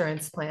most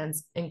insurance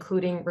plans,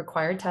 including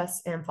required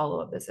tests and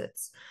follow-up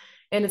visits.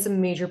 And it's a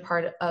major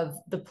part of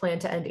the plan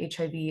to end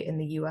HIV in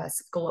the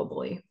US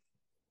globally.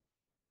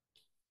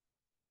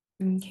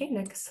 Okay,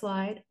 next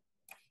slide.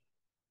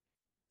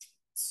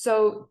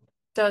 So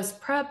does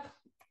PrEP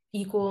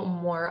equal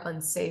more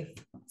unsafe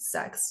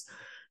sex?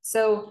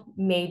 So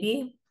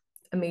maybe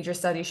a major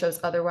study shows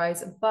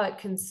otherwise, but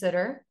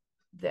consider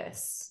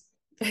this.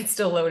 It's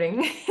still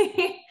loading,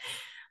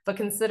 but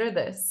consider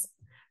this.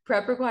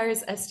 PrEP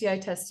requires STI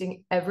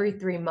testing every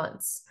 3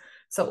 months.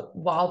 So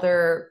while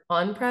they're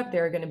on PrEP,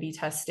 they're going to be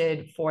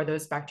tested for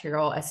those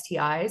bacterial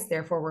STIs.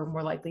 Therefore, we're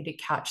more likely to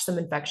catch some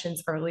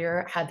infections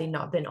earlier had they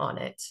not been on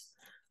it.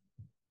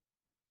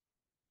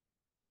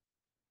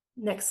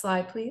 Next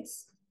slide,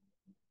 please.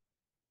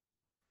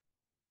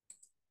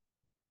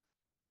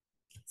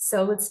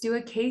 So let's do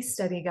a case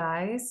study,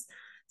 guys.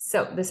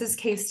 So this is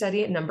case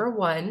study number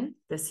 1.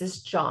 This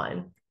is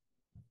John.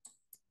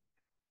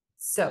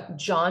 So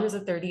John is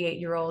a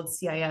 38-year-old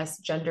CIS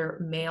gender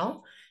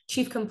male.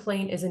 Chief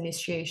complaint is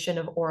initiation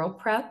of oral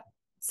PrEP,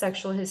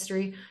 sexual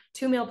history,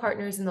 2 male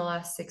partners in the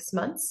last 6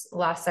 months.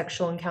 Last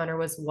sexual encounter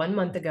was 1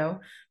 month ago.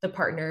 The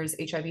partner's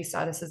HIV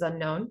status is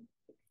unknown.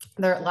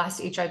 Their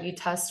last HIV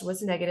test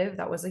was negative.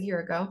 That was a year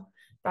ago.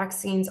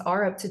 Vaccines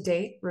are up to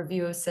date.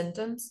 Review of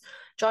symptoms.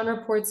 John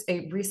reports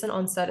a recent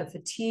onset of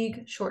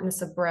fatigue,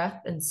 shortness of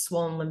breath, and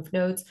swollen lymph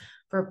nodes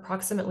for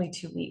approximately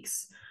 2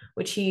 weeks,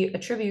 which he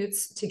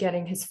attributes to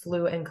getting his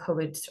flu and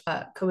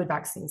COVID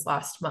vaccines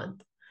last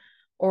month.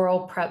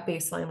 Oral PrEP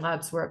baseline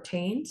labs were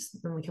obtained,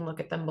 and we can look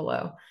at them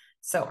below.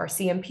 So our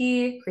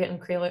CMP,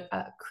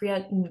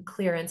 creatinine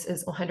clearance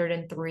is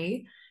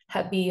 103,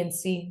 Hep B and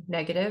C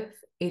negative,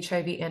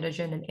 HIV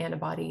antigen and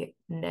antibody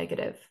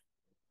negative.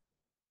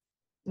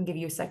 I'll give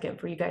you a second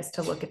for you guys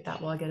to look at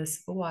that while I get a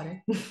sip of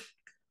water.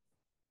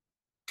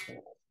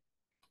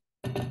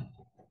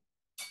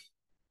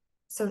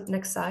 So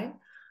next slide.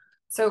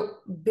 So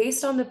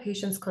based on the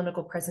patient's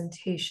clinical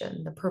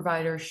presentation, the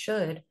provider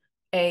should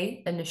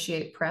A,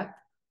 initiate PrEP,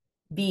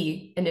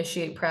 B,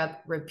 initiate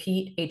PrEP,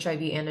 repeat HIV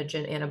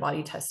antigen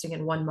antibody testing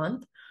in 1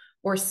 month.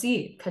 Or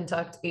C,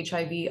 conduct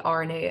HIV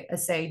RNA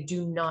assay,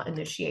 do not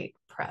initiate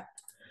PrEP.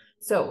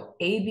 So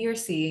A, B, or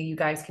C, you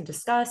guys can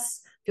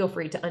discuss. Feel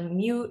free to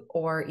unmute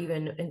or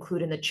even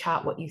include in the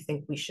chat what you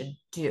think we should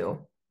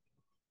do.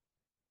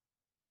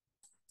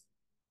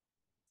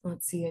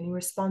 Let's see, any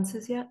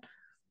responses yet?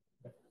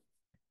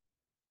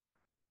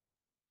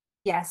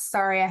 Yes,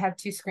 sorry, I have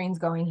two screens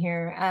going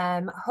here.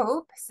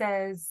 Hope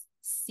says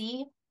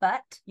C,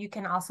 but you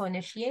can also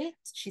initiate.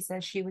 She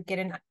says she would get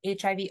an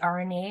HIV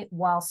RNA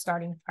while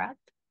starting PrEP.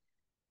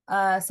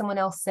 Someone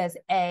else says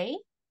A.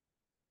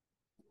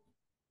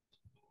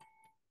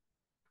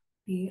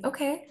 B,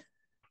 okay.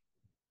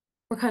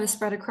 We're kind of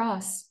spread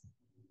across.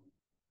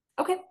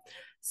 Okay,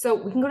 so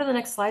we can go to the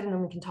next slide and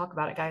then we can talk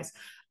about it, guys.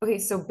 Okay,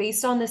 so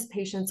based on this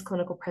patient's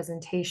clinical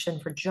presentation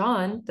for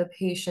John, the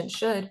patient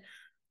should,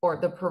 or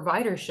the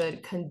provider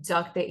should,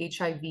 conduct the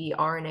HIV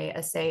RNA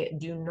assay,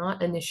 do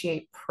not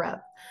initiate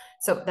PrEP.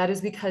 So that is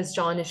because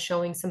John is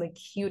showing some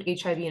acute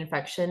HIV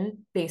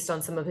infection based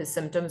on some of his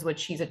symptoms,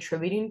 which he's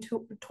attributing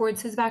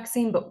towards his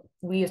vaccine, but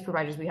we as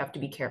providers, we have to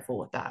be careful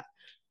with that.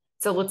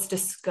 So let's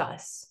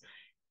discuss.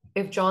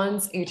 If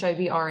John's HIV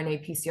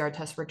RNA PCR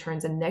test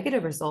returns a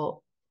negative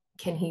result,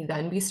 can he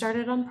then be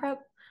started on PrEP?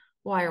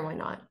 Why or why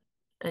not?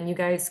 And you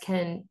guys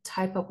can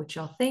type up what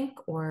y'all think,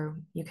 or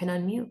you can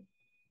unmute.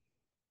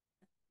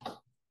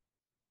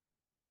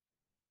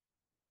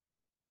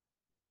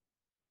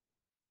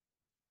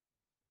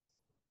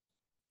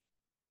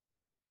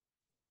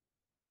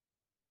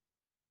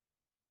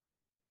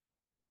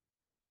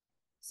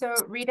 So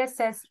Rita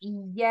says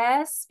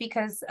yes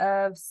because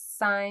of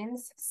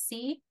signs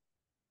C.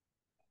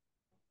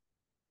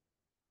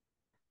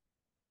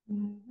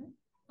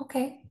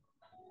 Okay.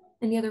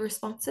 Any other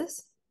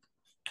responses?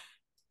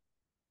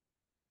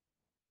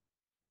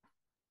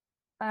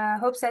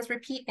 Hope says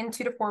repeat in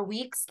 2 to 4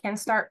 weeks, can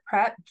start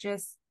PrEP,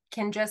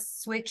 can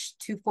just switch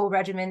to full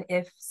regimen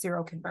if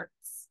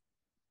seroconverts.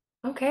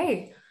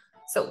 Okay.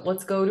 So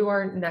let's go to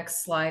our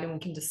next slide and we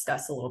can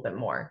discuss a little bit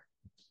more.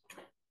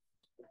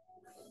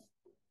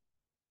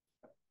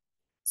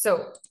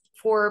 So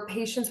for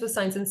patients with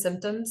signs and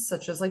symptoms,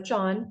 such as like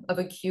John, of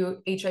acute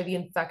HIV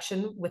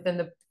infection within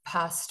the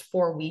past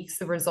 4 weeks,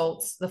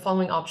 the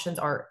following options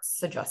are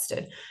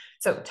suggested.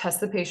 So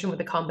test the patient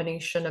with a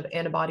combination of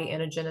antibody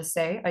antigen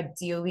assay,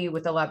 ideally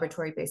with a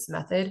laboratory-based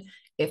method.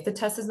 If the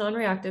test is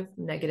non-reactive,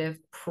 negative,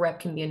 PrEP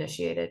can be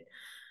initiated.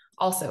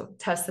 Also,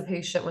 test the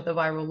patient with a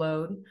viral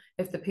load.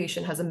 If the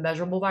patient has a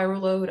measurable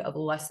viral load of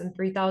less than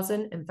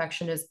 3,000,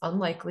 infection is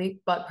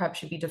unlikely, but PrEP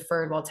should be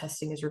deferred while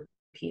testing is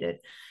repeated.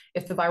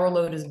 If the viral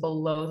load is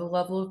below the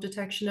level of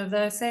detection of the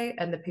assay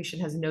and the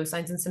patient has no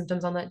signs and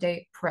symptoms on that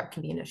day, PrEP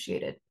can be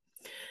initiated.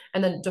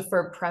 And then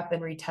defer PrEP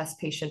and retest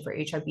patient for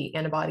HIV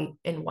antibody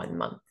in 1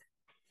 month.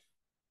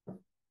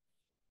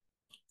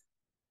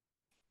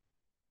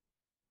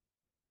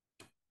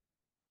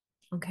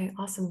 Okay,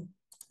 awesome.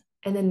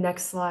 And then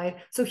next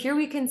slide. So here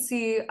we can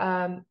see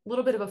a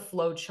little bit of a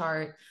flow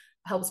chart,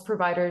 helps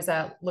providers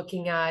at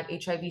looking at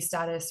HIV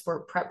status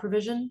for PrEP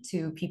provision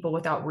to people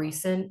without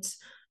recent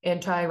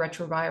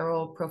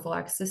antiretroviral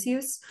prophylaxis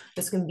use.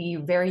 This can be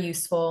very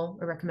useful.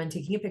 I recommend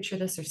taking a picture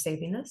of this or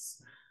saving this.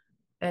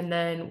 And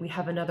then we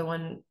have another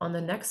one on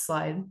the next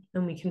slide,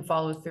 and we can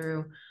follow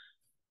through.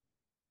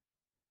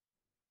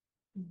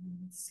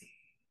 Let's see.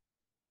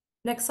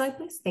 Next slide,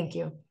 please. Thank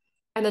you.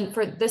 And then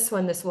for this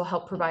one, this will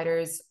help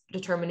providers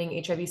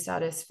determining HIV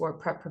status for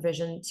PrEP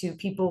provision to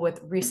people with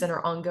recent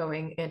or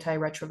ongoing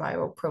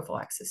antiretroviral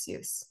prophylaxis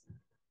use.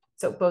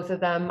 So both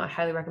of them, I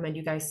highly recommend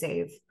you guys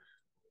save.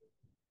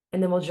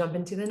 And then we'll jump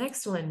into the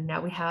next one.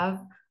 Now we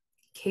have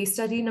case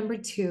study number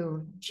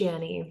 2,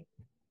 Janny.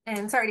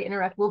 And sorry to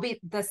interrupt,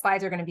 the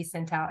slides are going to be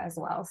sent out as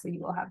well, so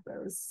you will have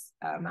those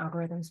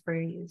algorithms for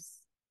your use.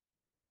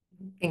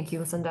 Thank you,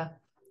 Lucinda.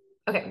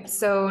 Okay,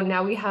 so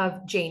now we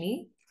have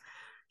Janie,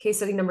 case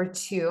study number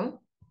 2.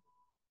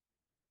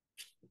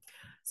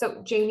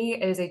 So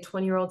Janie is a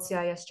 20-year-old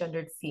CIS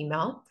gendered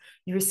female.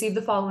 You received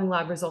the following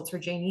lab results for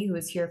Janie, who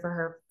is here for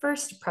her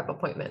first PrEP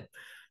appointment.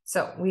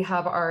 So we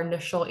have our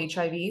initial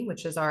HIV,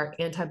 which is our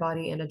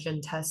antibody antigen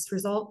test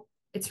result.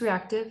 It's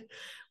reactive.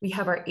 We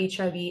have our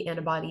HIV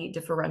antibody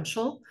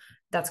differential.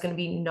 That's going to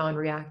be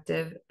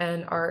non-reactive.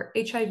 And our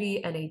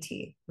HIV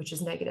NAT, which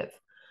is negative.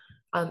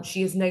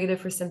 She is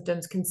negative for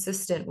symptoms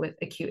consistent with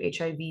acute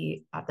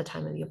HIV at the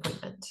time of the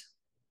appointment.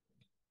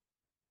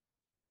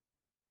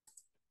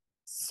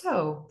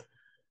 So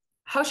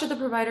how should the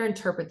provider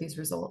interpret these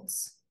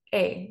results?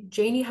 A,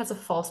 Janie has a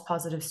false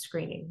positive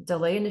screening,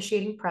 delay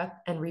initiating PrEP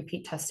and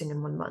repeat testing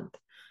in 1 month.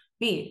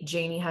 B,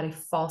 Janie had a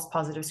false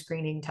positive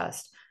screening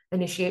test,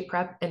 initiate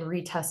PrEP and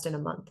retest in a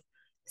month.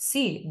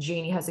 C,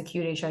 Janie has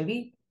acute HIV,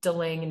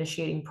 delaying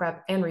initiating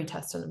PrEP and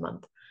retest in a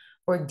month.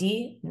 Or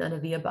D, none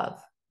of the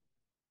above.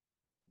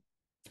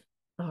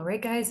 All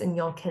right, guys, and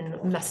y'all can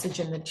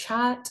message in the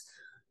chat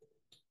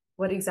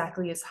what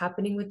exactly is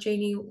happening with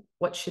Janie.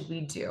 What should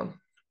we do?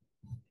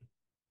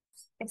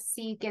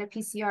 C, get a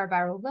PCR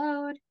viral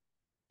load.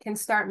 Can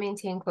start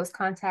maintain close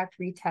contact,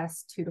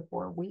 retest 2 to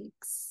 4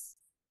 weeks.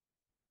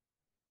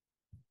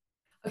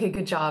 Okay,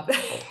 good job.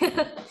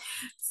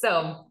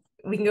 So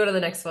we can go to the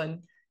next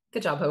one.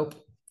 Good job, Hope.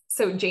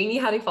 So Janie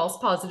had a false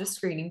positive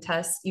screening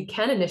test. You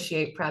can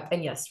initiate PrEP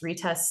and yes,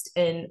 retest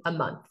in a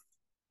month.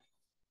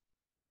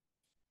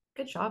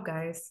 Good job,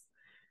 guys.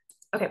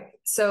 Okay,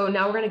 so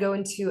now we're going to go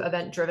into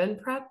event-driven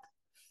PrEP.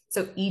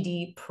 So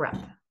ED PrEP.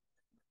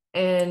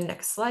 And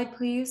next slide,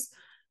 please.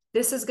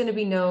 This is going to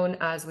be known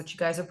as what you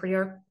guys are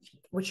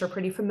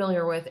pretty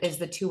familiar with is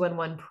the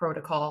 211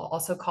 protocol,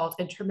 also called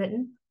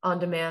intermittent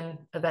on-demand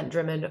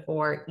event-driven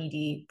or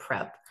ED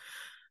PrEP.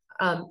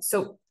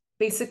 So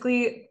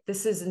basically,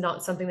 this is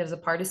not something that is a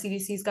part of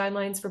CDC's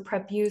guidelines for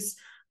PrEP use.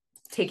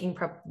 Taking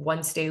PrEP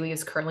once daily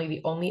is currently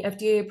the only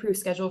FDA-approved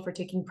schedule for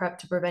taking PrEP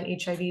to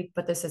prevent HIV,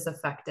 but this is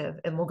effective,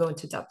 and we'll go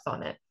into depth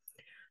on it.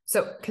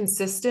 So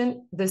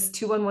this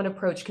 211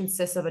 approach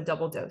consists of a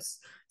double dose.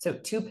 So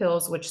 2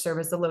 pills, which serve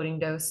as the loading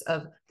dose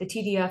of the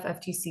TDF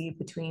FTC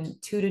between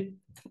 2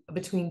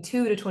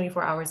 to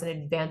 24 hours in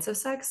advance of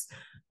sex,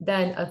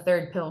 then a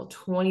third pill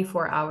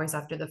 24 hours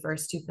after the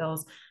first 2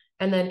 pills,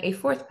 and then a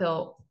fourth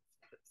pill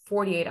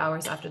 48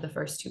 hours after the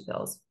first 2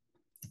 pills.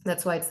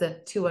 That's why it's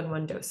the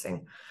 2-in-1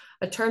 dosing,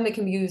 a term that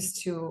can be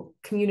used to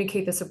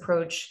communicate this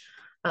approach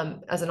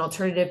as an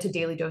alternative to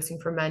daily dosing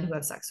for men who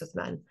have sex with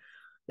men.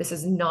 This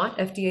is not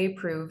FDA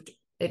approved.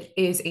 It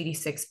is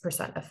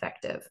 86%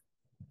 effective.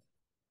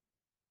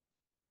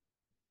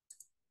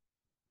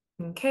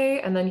 Okay,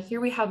 and then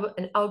here we have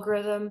an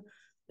algorithm.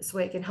 This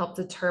way it can help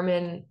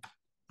determine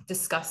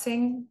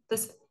discussing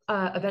this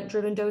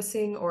event-driven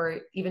dosing or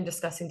even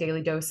discussing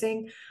daily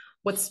dosing.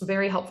 What's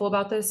very helpful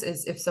about this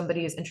is if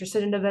somebody is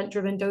interested in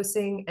event-driven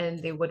dosing and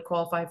they would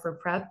qualify for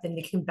PrEP, then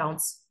they can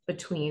bounce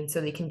between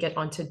so they can get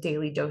onto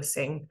daily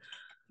dosing.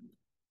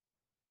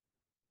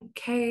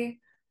 Okay,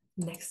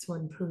 next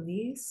one,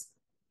 please.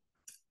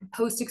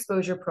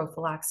 Post-exposure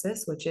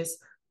prophylaxis, which is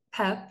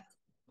PEP.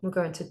 We'll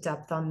go into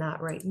depth on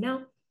that right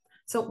now.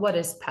 So what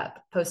is PEP?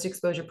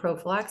 Post-exposure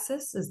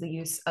prophylaxis is the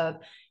use of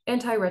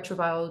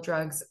antiretroviral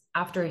drugs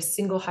after a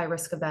single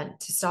high-risk event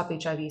to stop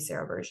HIV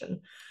seroversion.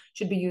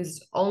 Should be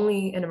used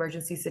only in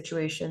emergency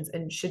situations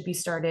and should be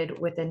started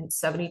within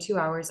 72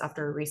 hours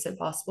after a recent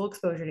possible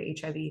exposure to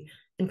HIV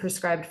and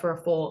prescribed for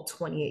a full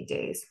 28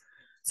 days.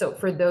 So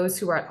for those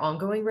who are at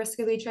ongoing risk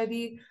of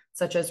HIV,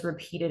 such as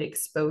repeated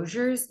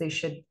exposures, they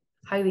should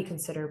highly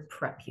consider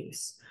PrEP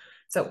use.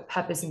 So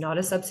PEP is not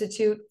a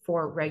substitute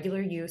for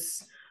regular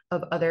use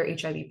of other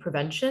HIV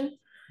prevention,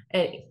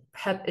 and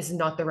PEP is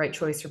not the right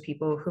choice for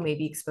people who may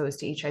be exposed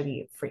to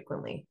HIV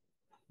frequently.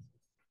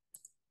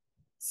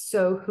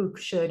 So who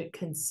should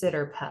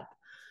consider PEP?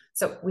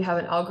 So we have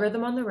an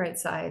algorithm on the right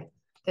side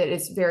that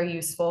is very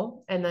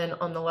useful, and then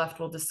on the left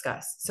we'll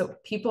discuss. So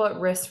people at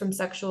risk from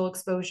sexual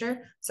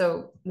exposure,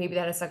 so maybe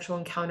that a sexual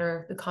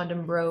encounter, the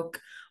condom broke,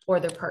 or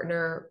their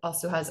partner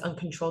also has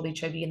uncontrolled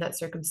HIV in that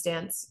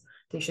circumstance,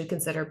 they should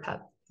consider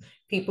PEP.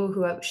 People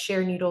who have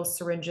share needles,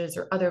 syringes,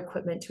 or other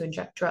equipment to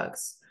inject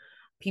drugs.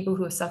 People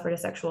who have suffered a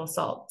sexual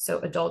assault, so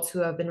adults who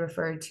have been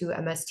referred to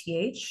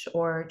MSTH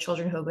or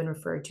children who have been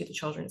referred to the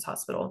Children's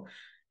Hospital,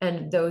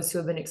 and those who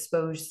have been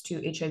exposed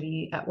to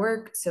HIV at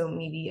work, so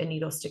maybe a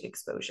needle stick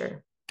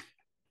exposure.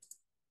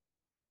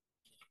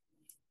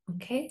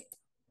 Okay,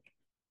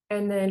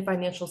 and then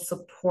financial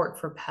support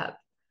for PEP.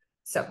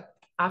 So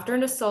after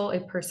an assault, a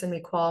person may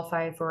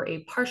qualify for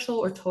a partial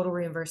or total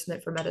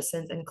reimbursement for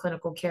medicines and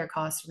clinical care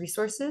costs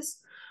resources.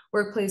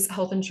 Workplace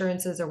health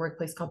insurances or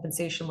workplace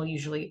compensation will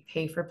usually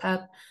pay for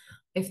PEP.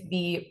 If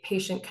the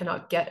patient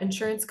cannot get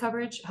insurance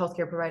coverage,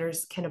 healthcare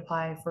providers can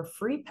apply for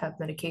free PEP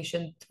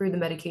medication through the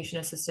medication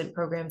assistant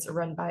programs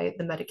run by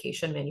the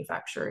medication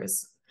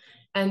manufacturers.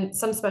 And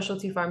some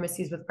specialty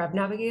pharmacies with PrEP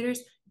navigators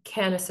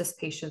can assist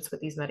patients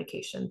with these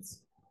medications.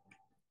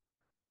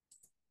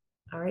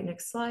 All right,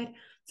 next slide.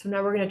 So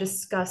now we're going to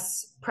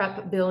discuss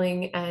PrEP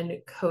billing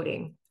and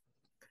coding.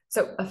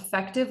 So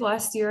effective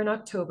last year in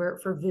October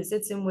for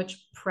visits in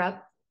which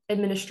PrEP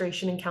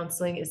administration and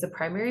counseling is the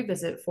primary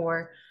visit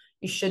for,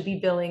 you should be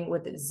billing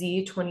with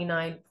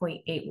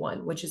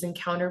Z29.81, which is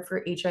encounter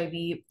for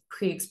HIV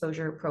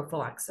pre-exposure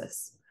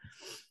prophylaxis.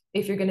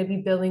 If you're going to be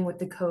billing with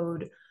the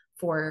code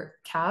for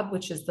CAB,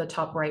 which is the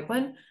top right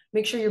one,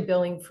 make sure you're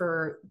billing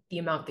for the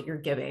amount that you're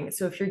giving.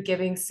 So if you're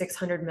giving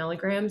 600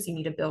 milligrams, you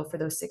need to bill for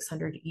those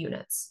 600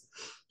 units.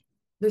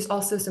 There's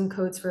also some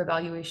codes for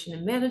evaluation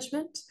and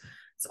management.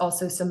 There's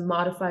also some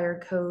modifier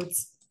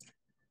codes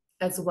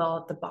as well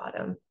at the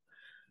bottom.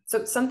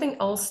 So something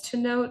else to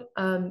note,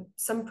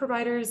 some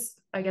providers,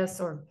 I guess,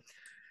 or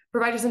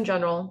providers in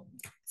general,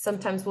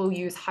 sometimes will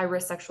use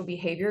high-risk sexual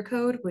behavior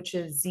code, which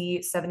is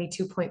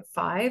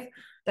Z72.5.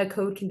 That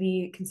code can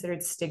be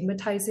considered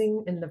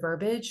stigmatizing in the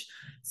verbiage.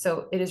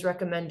 So it is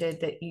recommended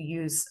that you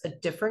use a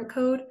different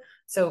code.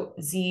 So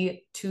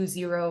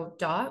Z20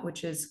 dot,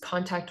 which is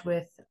contact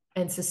with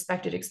and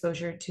suspected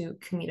exposure to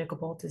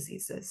communicable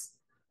diseases.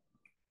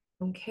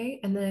 Okay,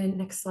 and then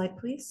next slide,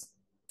 please.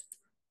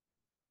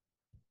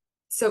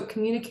 So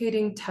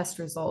communicating test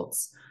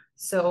results.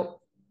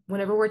 So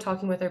Whenever we're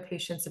talking with our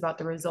patients about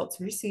the results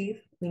we receive,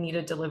 we need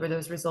to deliver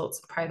those results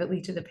privately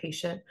to the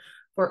patient.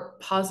 For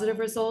positive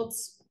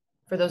results,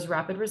 for those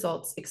rapid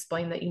results,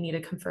 explain that you need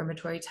a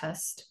confirmatory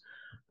test.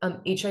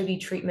 HIV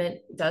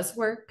treatment does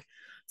work.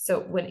 So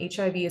when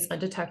HIV is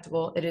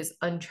undetectable, it is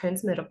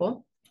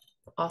untransmittable.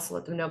 Also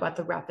let them know about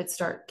the rapid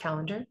start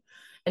calendar.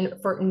 And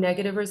for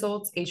negative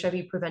results,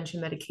 HIV prevention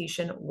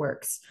medication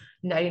works.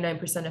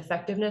 99%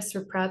 effectiveness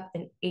for PrEP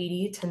and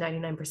 80 to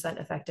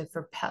 99% effective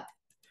for PEP.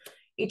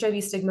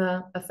 HIV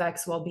stigma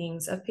affects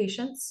well-beings of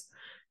patients.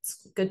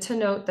 It's good to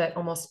note that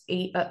almost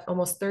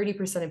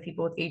 30% of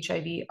people with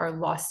HIV are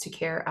lost to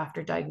care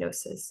after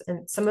diagnosis.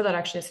 And some of that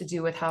actually has to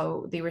do with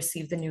how they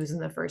receive the news in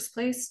the first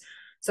place.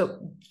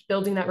 So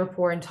building that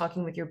rapport and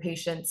talking with your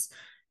patients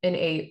in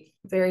a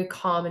very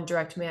calm and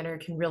direct manner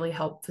can really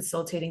help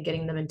facilitating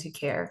getting them into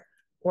care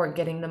or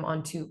getting them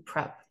onto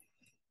PrEP.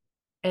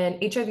 And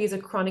HIV is a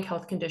chronic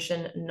health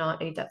condition,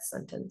 not a death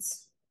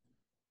sentence.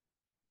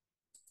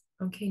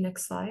 Okay,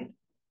 next slide.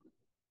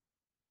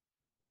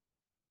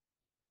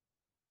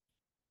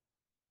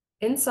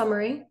 In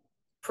summary,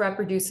 PrEP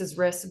reduces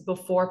risk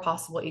before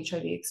possible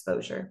HIV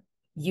exposure.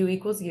 U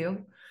equals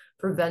U,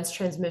 prevents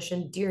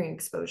transmission during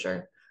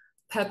exposure.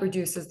 PEP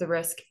reduces the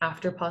risk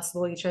after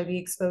possible HIV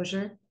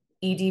exposure.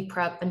 ED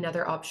PrEP,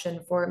 another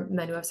option for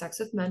men who have sex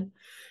with men.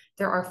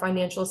 There are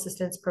financial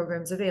assistance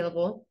programs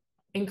available.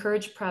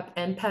 Encourage PrEP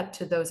and PEP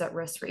to those at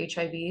risk for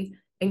HIV,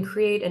 and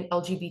create an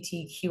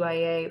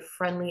LGBTQIA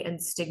friendly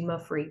and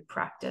stigma-free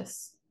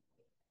practice.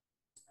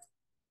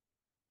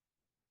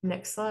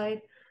 Next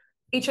slide.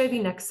 HIV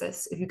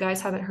Nexus. If you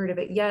guys haven't heard of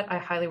it yet, I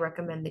highly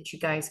recommend that you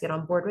guys get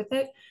on board with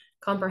it.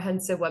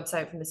 Comprehensive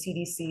website from the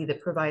CDC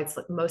that provides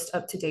most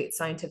up-to-date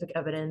scientific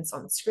evidence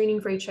on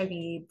screening for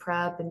HIV,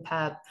 PrEP and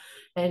PEP,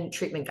 and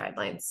treatment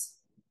guidelines.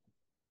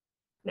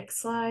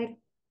 Next slide.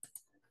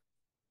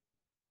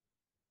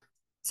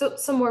 So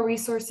some more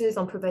resources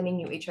on preventing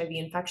new HIV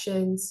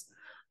infections.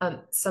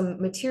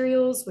 Some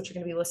materials, which are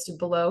going to be listed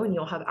below, and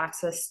you'll have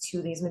access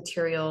to these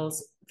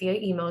materials via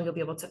email. You'll be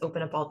able to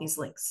open up all these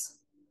links.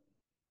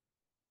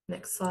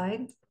 Next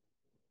slide.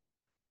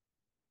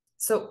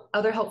 So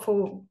other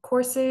helpful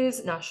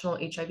courses, National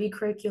HIV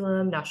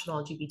Curriculum,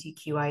 National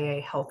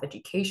LGBTQIA Health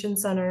Education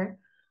Center.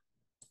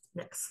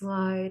 Next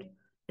slide.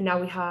 And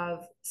now we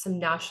have some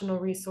national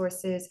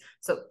resources.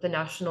 So the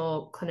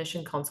National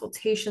Clinician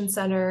Consultation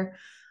Center,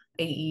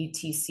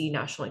 AETC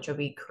National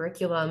HIV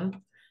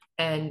Curriculum,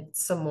 and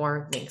some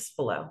more links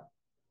below.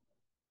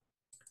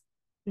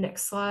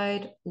 Next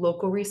slide,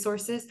 local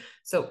resources.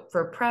 So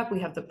for PrEP, we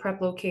have the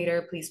PrEP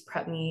locator, Please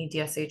Prep Me,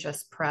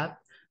 DSHS PrEP.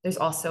 There's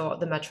also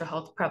the Metro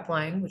Health PrEP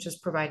line, which is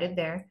provided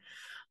there.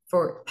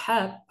 For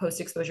PEP,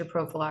 post-exposure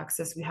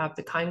prophylaxis, we have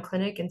the Kime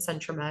Clinic and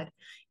Centromed.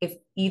 If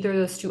either of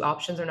those two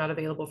options are not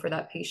available for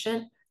that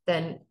patient,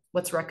 then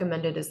what's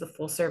recommended is the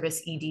full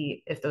service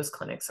ED if those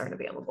clinics aren't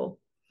available.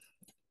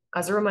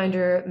 As a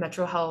reminder,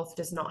 Metro Health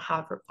does not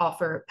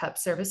offer PEP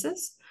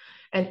services,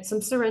 and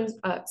some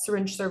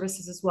syringe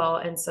services as well,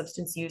 and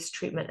substance use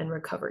treatment and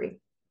recovery.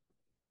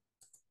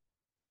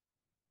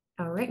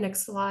 All right,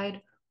 next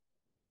slide.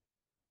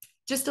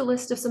 Just a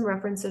list of some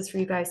references for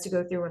you guys to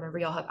go through whenever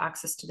y'all have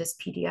access to this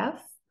PDF.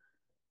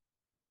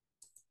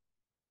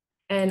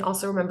 And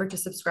also remember to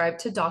subscribe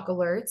to Doc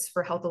Alerts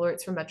for health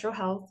alerts from Metro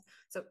Health.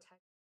 So